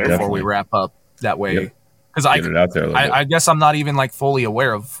 Yeah, before we wrap up that way, because I guess I'm not even like fully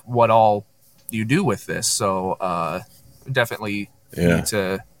aware of what all you do with this. So definitely need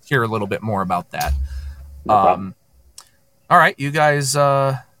to hear a little bit more about that. No all right, you guys,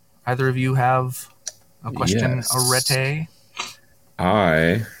 either of you have a question? Yes. Arete?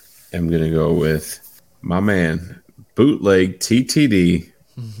 I am going to go with my man, Bootleg TTD,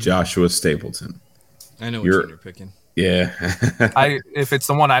 Joshua Stapleton. I know which one you're picking. Yeah. If it's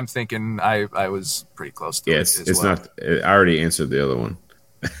the one I'm thinking, I was pretty close to it. It's not. I already answered the other one.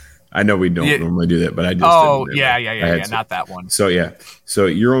 I know we don't normally do that, but I just. Not that one. So so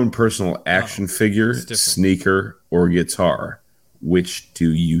your own personal action figure, sneaker, or guitar. Which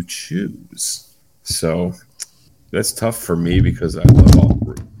do you choose? So that's tough for me because I love all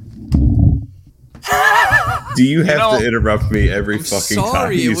three. Do you have to interrupt me every fucking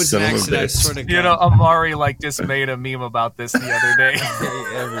time? It was an accident. I swear to God. Amari just made a meme about this the other day.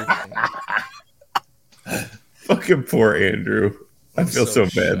 Fucking poor Andrew. I feel so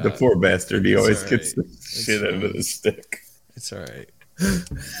bad. The poor bastard. He always gets the shit under the stick. It's all right.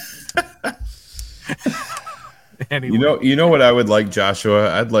 Anyway. You know what I would like,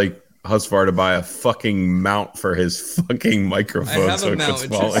 Joshua? I'd like Husvar to buy a fucking mount for his fucking microphone. I have a mount.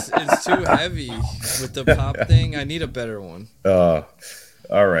 It's too heavy with the pop thing. I need a better one. All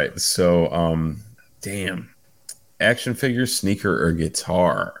right. So, damn. Action figure, sneaker, or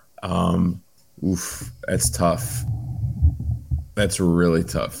guitar? That's tough. That's really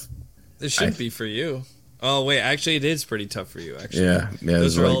tough. It should be for you. Oh, wait. Actually, it is pretty tough for you, actually. Yeah.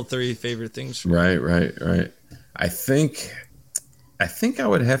 Those are all three favorite things for me. Right. I think I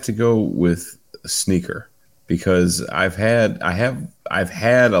would have to go with a sneaker because I've had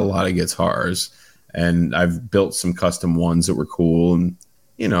a lot of guitars and I've built some custom ones that were cool, and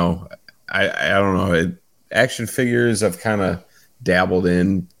I don't know, action figures I've kind of dabbled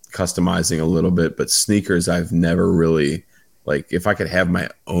in customizing a little bit, but sneakers I've never really, like, if I could have my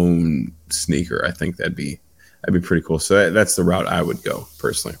own sneaker, I think that'd be pretty cool. So that's the route I would go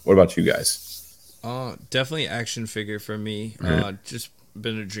personally. What about you guys? Definitely action figure for me. Just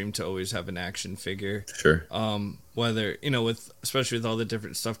been a dream to always have an action figure. Sure. Whether especially with all the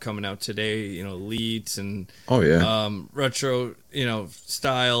different stuff coming out today, elites and retro,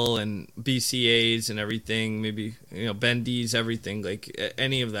 style and BCAs and everything. Maybe bendies, everything, like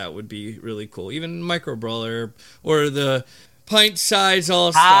any of that would be really cool. Even Micro Brawler or the pint size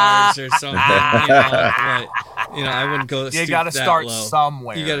all stars or something. I wouldn't go. You got to start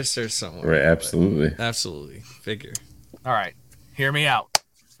somewhere. You got to start somewhere. Right, absolutely. Figure. All right, hear me out.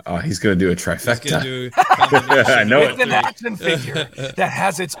 Oh, he's gonna do a trifecta. I know it's an action figure that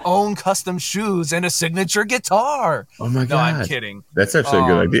has its own custom shoes and a signature guitar. Oh my God! No, I'm kidding. That's actually a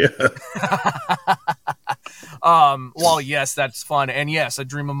good idea. Well, yes, that's fun, and yes, a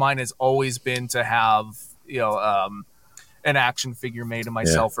dream of mine has always been to have an action figure made of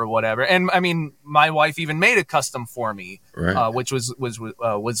myself or whatever. And I mean, my wife even made a custom for me, which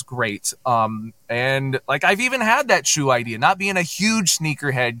was great. And like, I've even had that shoe idea, not being a huge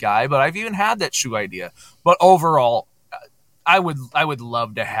sneakerhead guy, but I've even had that shoe idea. But overall, I would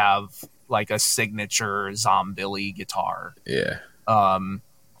love to have like a signature Zombilly guitar. Yeah.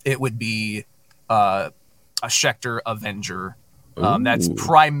 It would be a Schecter Avenger. That's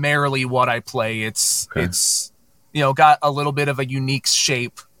primarily what I play. It's got a little bit of a unique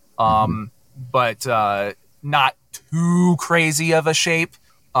shape, but not too crazy of a shape.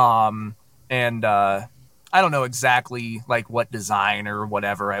 And I don't know exactly like what design or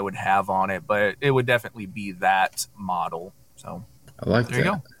whatever I would have on it, but it would definitely be that model. So I like that. You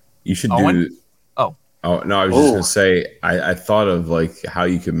go. You should Owen? do. Oh no, I was just gonna say I thought of like how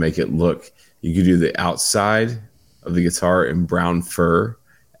you could make it look. You could do the outside of the guitar in brown fur.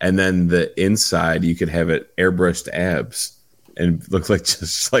 And then the inside, you could have it airbrushed abs and look like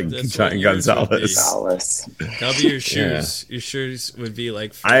just like Giant Gonzalez. That'll be your shoes. Yeah. Your shoes would be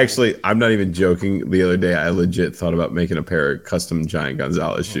like. I'm not even joking. The other day, I legit thought about making a pair of custom Giant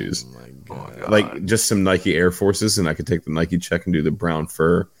Gonzalez shoes. Oh my God. Like just some Nike Air Forces, and I could take the Nike check and do the brown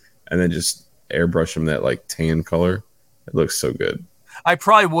fur, and then just airbrush them that like tan color. It looks so good. I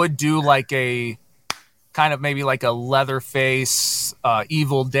probably would do like a kind of maybe like a Leatherface,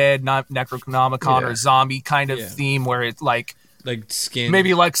 Evil Dead, Necronomicon or zombie kind of theme where it like skin,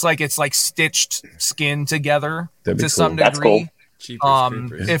 maybe looks like it's like stitched skin together to some degree. That's cool.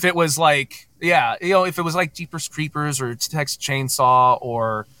 If it was like if it was like Jeepers Creepers or Texas Chainsaw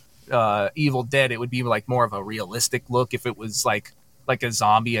or Evil Dead, it would be like more of a realistic look. If it was like a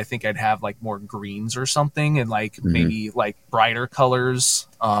zombie, I think I'd have like more greens or something and like maybe like brighter colors.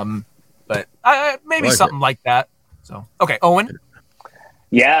 But maybe like something like that. So, okay, Owen?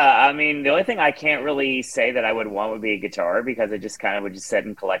 Yeah, I mean, the only thing I can't really say that I would want would be a guitar because it just kind of would just sit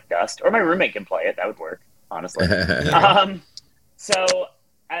and collect dust. Or my roommate can play it. That would work, honestly. So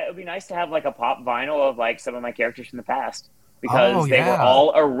it would be nice to have like a pop vinyl of like some of my characters from the past because they were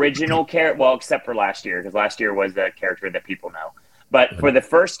all original characters. Well, except for last year because last year was the character that people know. But for the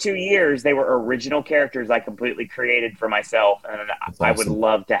first 2 years, they were original characters I completely created for myself. And I would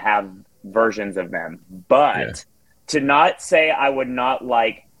love to have versions of them. But to not say I would not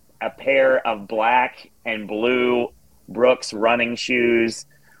like a pair of black and blue Brooks running shoes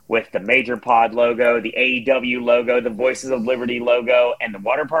with the Major Pod logo, the AEW logo, the Voices of Liberty logo, and the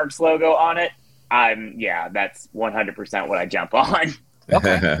Water Parks logo on it, that's 100% what I jump on.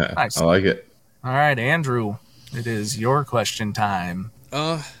 Okay, nice. I like it. All right, Andrew, it is your question time.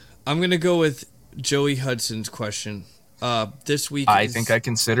 I'm gonna go with Joey Hudson's question. This week, I think I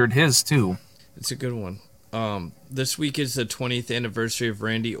considered his too. It's a good one. This week is the 20th anniversary of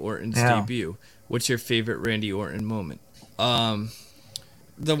Randy Orton's debut. What's your favorite Randy Orton moment?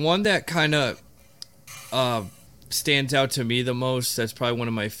 The one that kind of stands out to me the most, that's probably one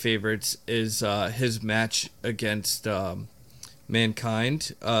of my favorites, is his match against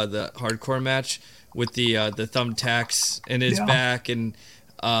Mankind, the hardcore match with the thumbtacks in his back and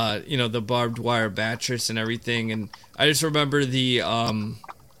the barbed wire mattress and everything. And I just remember the WWE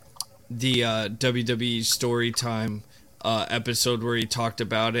Storytime episode where he talked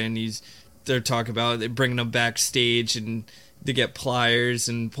about it, and they're talking about it, bringing him backstage and to get pliers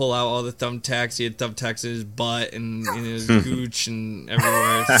and pull out all the thumbtacks. He had thumbtacks in his butt and in his gooch and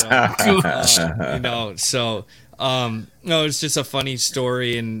everywhere. It's just a funny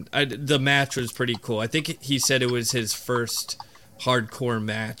story, and the match was pretty cool. I think he said it was his first hardcore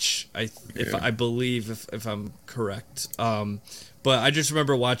match. I believe if I'm correct. But I just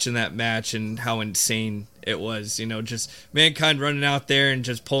remember watching that match and how insane it was. Just Mankind running out there and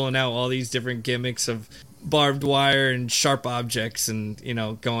just pulling out all these different gimmicks of barbed wire and sharp objects and,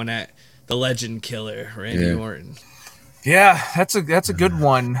 going at the legend killer, Randy Orton. Yeah, that's a good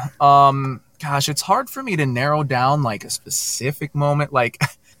one. Gosh, it's hard for me to narrow down like a specific moment. Like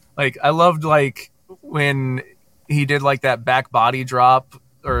I loved like when he did like that back body drop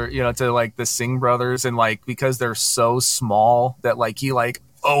or, to like the Singh brothers, and like, because they're so small that like he like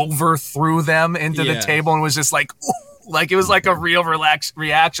overthrew them into the table and was just like, ooh, like it was like a real relaxed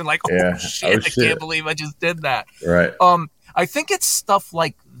reaction. Like, oh shit, I can't believe I just did that. Right. I think it's stuff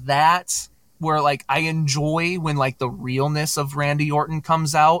like that where like I enjoy when like the realness of Randy Orton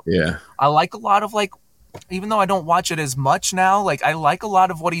comes out. Yeah. I like a lot of like, even though I don't watch it as much now, like I like a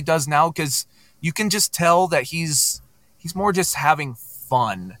lot of what he does now because you can just tell that he's more just having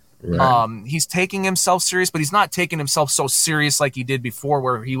fun. Right. He's taking himself serious, but he's not taking himself so serious like he did before,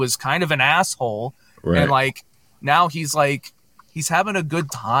 where he was kind of an asshole. Right. And like now he's having a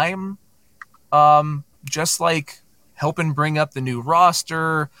good time. Just like helping bring up the new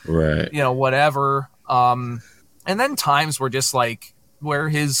roster, right? Whatever. And then times were just like where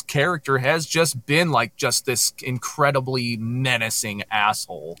his character has just been like just this incredibly menacing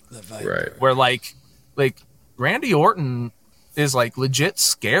asshole, right? Where like Randy Orton is like legit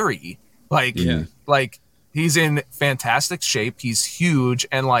scary. Like he's in fantastic shape. He's huge,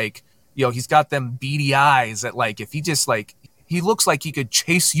 and like he's got them beady eyes that like if he just like. He looks like he could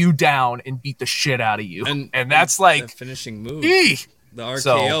chase you down and beat the shit out of you. And that's like... the finishing move. The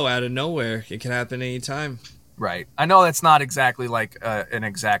RKO out of nowhere. It can happen anytime. Right. I know that's not exactly like an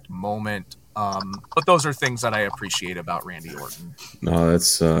exact moment, but those are things that I appreciate about Randy Orton. No,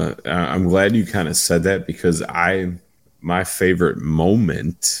 that's... I'm glad you kind of said that, because my favorite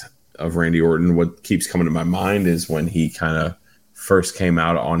moment of Randy Orton, what keeps coming to my mind is when he kind of first came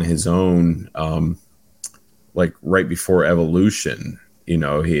out on his own... like right before Evolution, he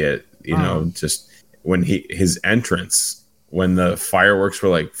had, just when his entrance, when the fireworks were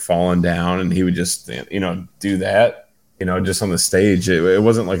like falling down and he would just, do that, just on the stage. It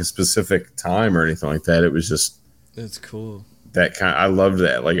wasn't like a specific time or anything like that. It was just, that's cool. I loved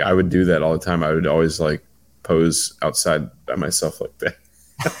that. Like I would do that all the time. I would always like pose outside by myself like that.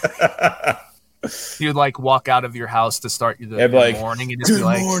 You would like walk out of your house to start the morning and just be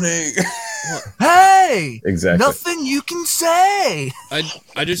like, "Good morning." Hey, exactly. Nothing you can say. I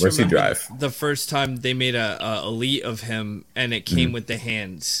just remember the first time they made a elite of him, and it came with the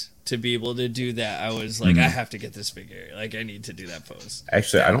hands to be able to do that. I was like, I have to get this figure. Like, I need to do that pose.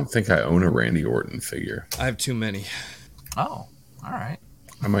 Actually, I don't think I own a Randy Orton figure. I have too many. Oh, all right.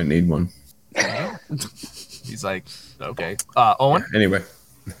 I might need one. He's like, okay. Owen. Anyway.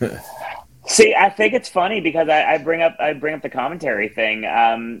 See, I think it's funny because I bring up the commentary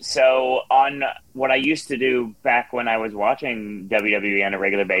thing. So on what I used to do back when I was watching WWE on a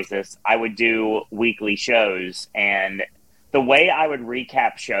regular basis, I would do weekly shows, and the way I would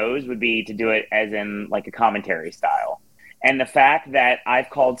recap shows would be to do it as in like a commentary style. And the fact that I've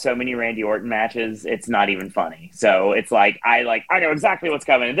called so many Randy Orton matches, it's not even funny. So it's like I know exactly what's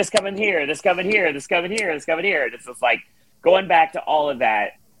coming. This coming here, this coming here, this coming here, this coming here. And it's just like going back to all of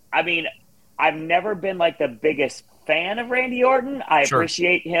that. I mean, I've never been like the biggest fan of Randy Orton. I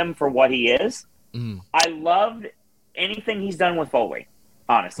appreciate him for what he is. I loved anything he's done with Foley,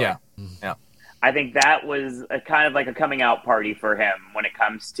 honestly. Yeah. I think that was kind of like a coming out party for him when it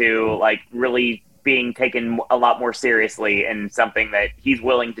comes to like really being taken a lot more seriously and something that he's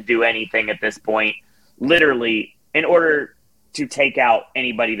willing to do anything at this point, literally in order to take out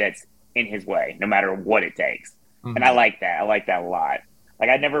anybody that's in his way, no matter what it takes. Mm-hmm. And I like that. I like that a lot. Like,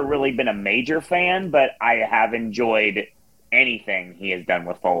 I've never really been a major fan, but I have enjoyed anything he has done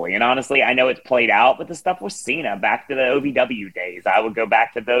with Foley. And honestly, I know it's played out, but the stuff with Cena back to the OVW days, I would go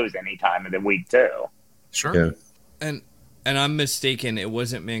back to those any time of the week too. Sure. Yeah. And I'm mistaken. It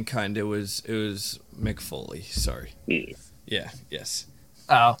wasn't Mankind. It was Mick Foley. Sorry. Yes. Yeah. Yes.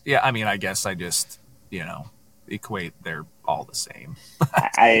 Oh, yeah. I mean, I guess I just, equate they're all the same.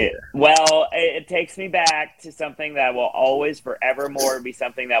 It takes me back to something that will always forevermore be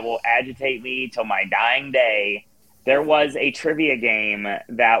something that will agitate me till my dying day. There was a trivia game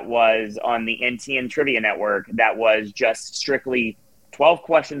that was on the NTN Trivia Network that was just strictly 12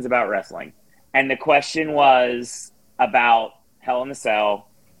 questions about wrestling. And the question was about Hell in a Cell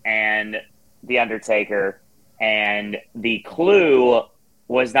and The Undertaker. And the clue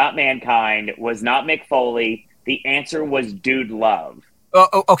was not Mankind, was not Mick Foley. The answer was Dude Love.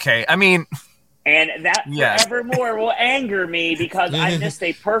 Oh, okay. I mean... And that forevermore will anger me because I missed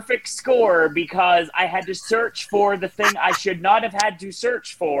a perfect score because I had to search for the thing I should not have had to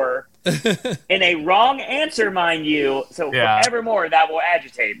search for in a wrong answer, mind you. So forevermore, that will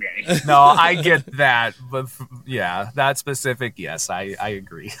agitate me. No, I get that. But that specific, yes, I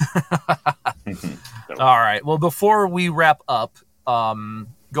agree. All right. Well, before we wrap up,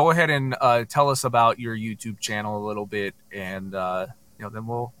 go ahead and tell us about your YouTube channel a little bit, and then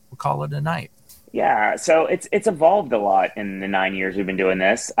we'll call it a night. Yeah, so it's evolved a lot in the 9 years we've been doing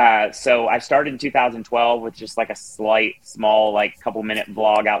this. So I started in 2012 with just like a small, couple-minute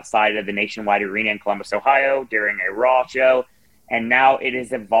vlog outside of the Nationwide Arena in Columbus, Ohio during a Raw show. And now it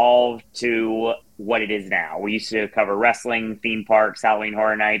has evolved to what it is now. We used to cover wrestling, theme parks, Halloween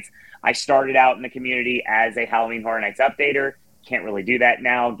Horror Nights. I started out in the community as a Halloween Horror Nights updater. Can't really do that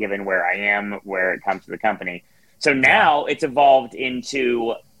now, given where I am, where it comes to the company. So now it's evolved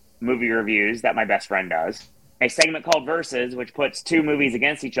into movie reviews that my best friend does, a segment called Versus, which puts two movies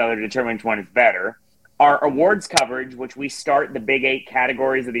against each other to determine which one is better, our awards coverage, which we start the big 8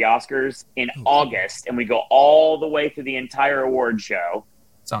 categories of the Oscars in August, and we go all the way through the entire award show.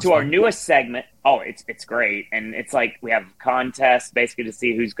 Sounds to fun. Our newest segment. Oh, it's great. And it's like we have contests basically to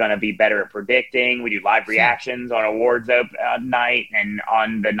see who's going to be better at predicting. We do live reactions on awards night and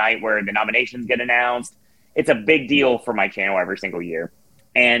on the night where the nominations get announced. It's a big deal for my channel every single year.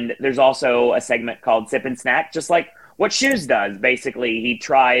 And there's also a segment called Sip and Snack, just like what Shoes does. Basically, he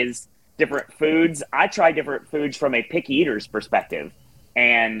tries different foods. I try different foods from a picky eater's perspective.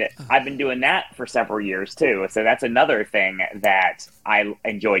 And I've been doing that for several years, too. So that's another thing that I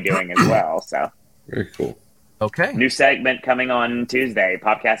enjoy doing as well. So very cool. Okay. New segment coming on Tuesday,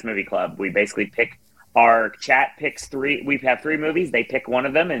 Podcast Movie Club. We basically pick our chat picks 3. We have 3 movies. They pick one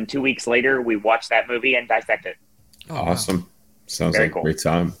of them. And 2 weeks later, we watch that movie and dissect it. Awesome. Sounds Very like cool. a great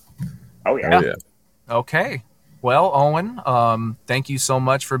time. Oh, yeah. Okay. Well, Owen, thank you so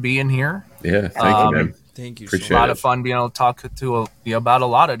much for being here. Yeah, thank you, man. Thank you. Appreciate a lot of fun being able to talk to about a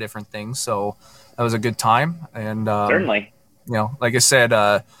lot of different things. So that was a good time. And certainly, like I said,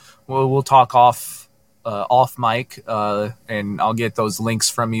 we'll talk off mic, and I'll get those links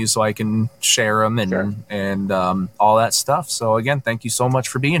from you so I can share them and all that stuff. So again, thank you so much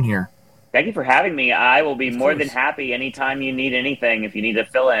for being here. Thank you for having me. I will be more than happy anytime you need anything. If you need to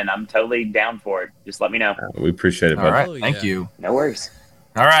fill in, I'm totally down for it. Just let me know. We appreciate it, bud. All right. Thank you. No worries.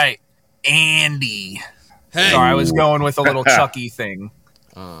 All right. Andy. Hey. Sorry, I was going with a little Chucky thing.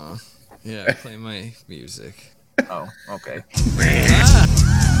 Yeah, play my music. Oh, okay.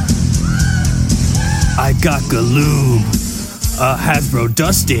 I got Galoob, a Hasbro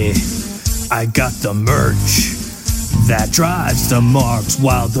Dusty. I got the merch that drives the marks,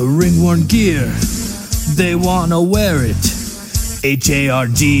 while the ring-worn gear, they wanna wear it.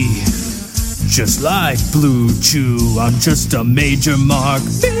 HARD, just like Blue Chew, I'm just a major mark.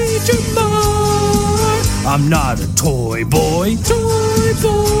 Major mark. I'm not a toy boy.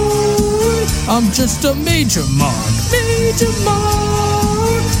 I'm just a major mark. Major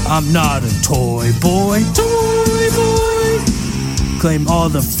mark. I'm not a toy boy. Claim all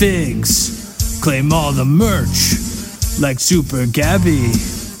the figs, claim all the merch. Like Super Gabby,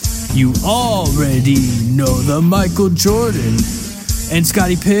 you already know the Michael Jordan and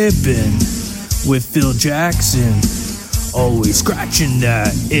Scottie Pippen with Phil Jackson. Always scratching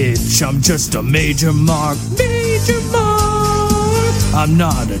that itch. I'm just a major mark. Major mark. I'm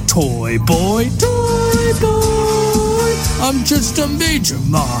not a toy boy. I'm just a Major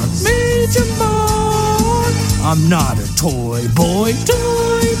Mark. Major Mark. I'm not a toy boy.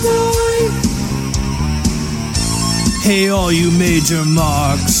 Toy boy. Hey, all you Major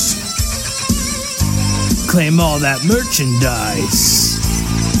Marks. Claim all that merchandise.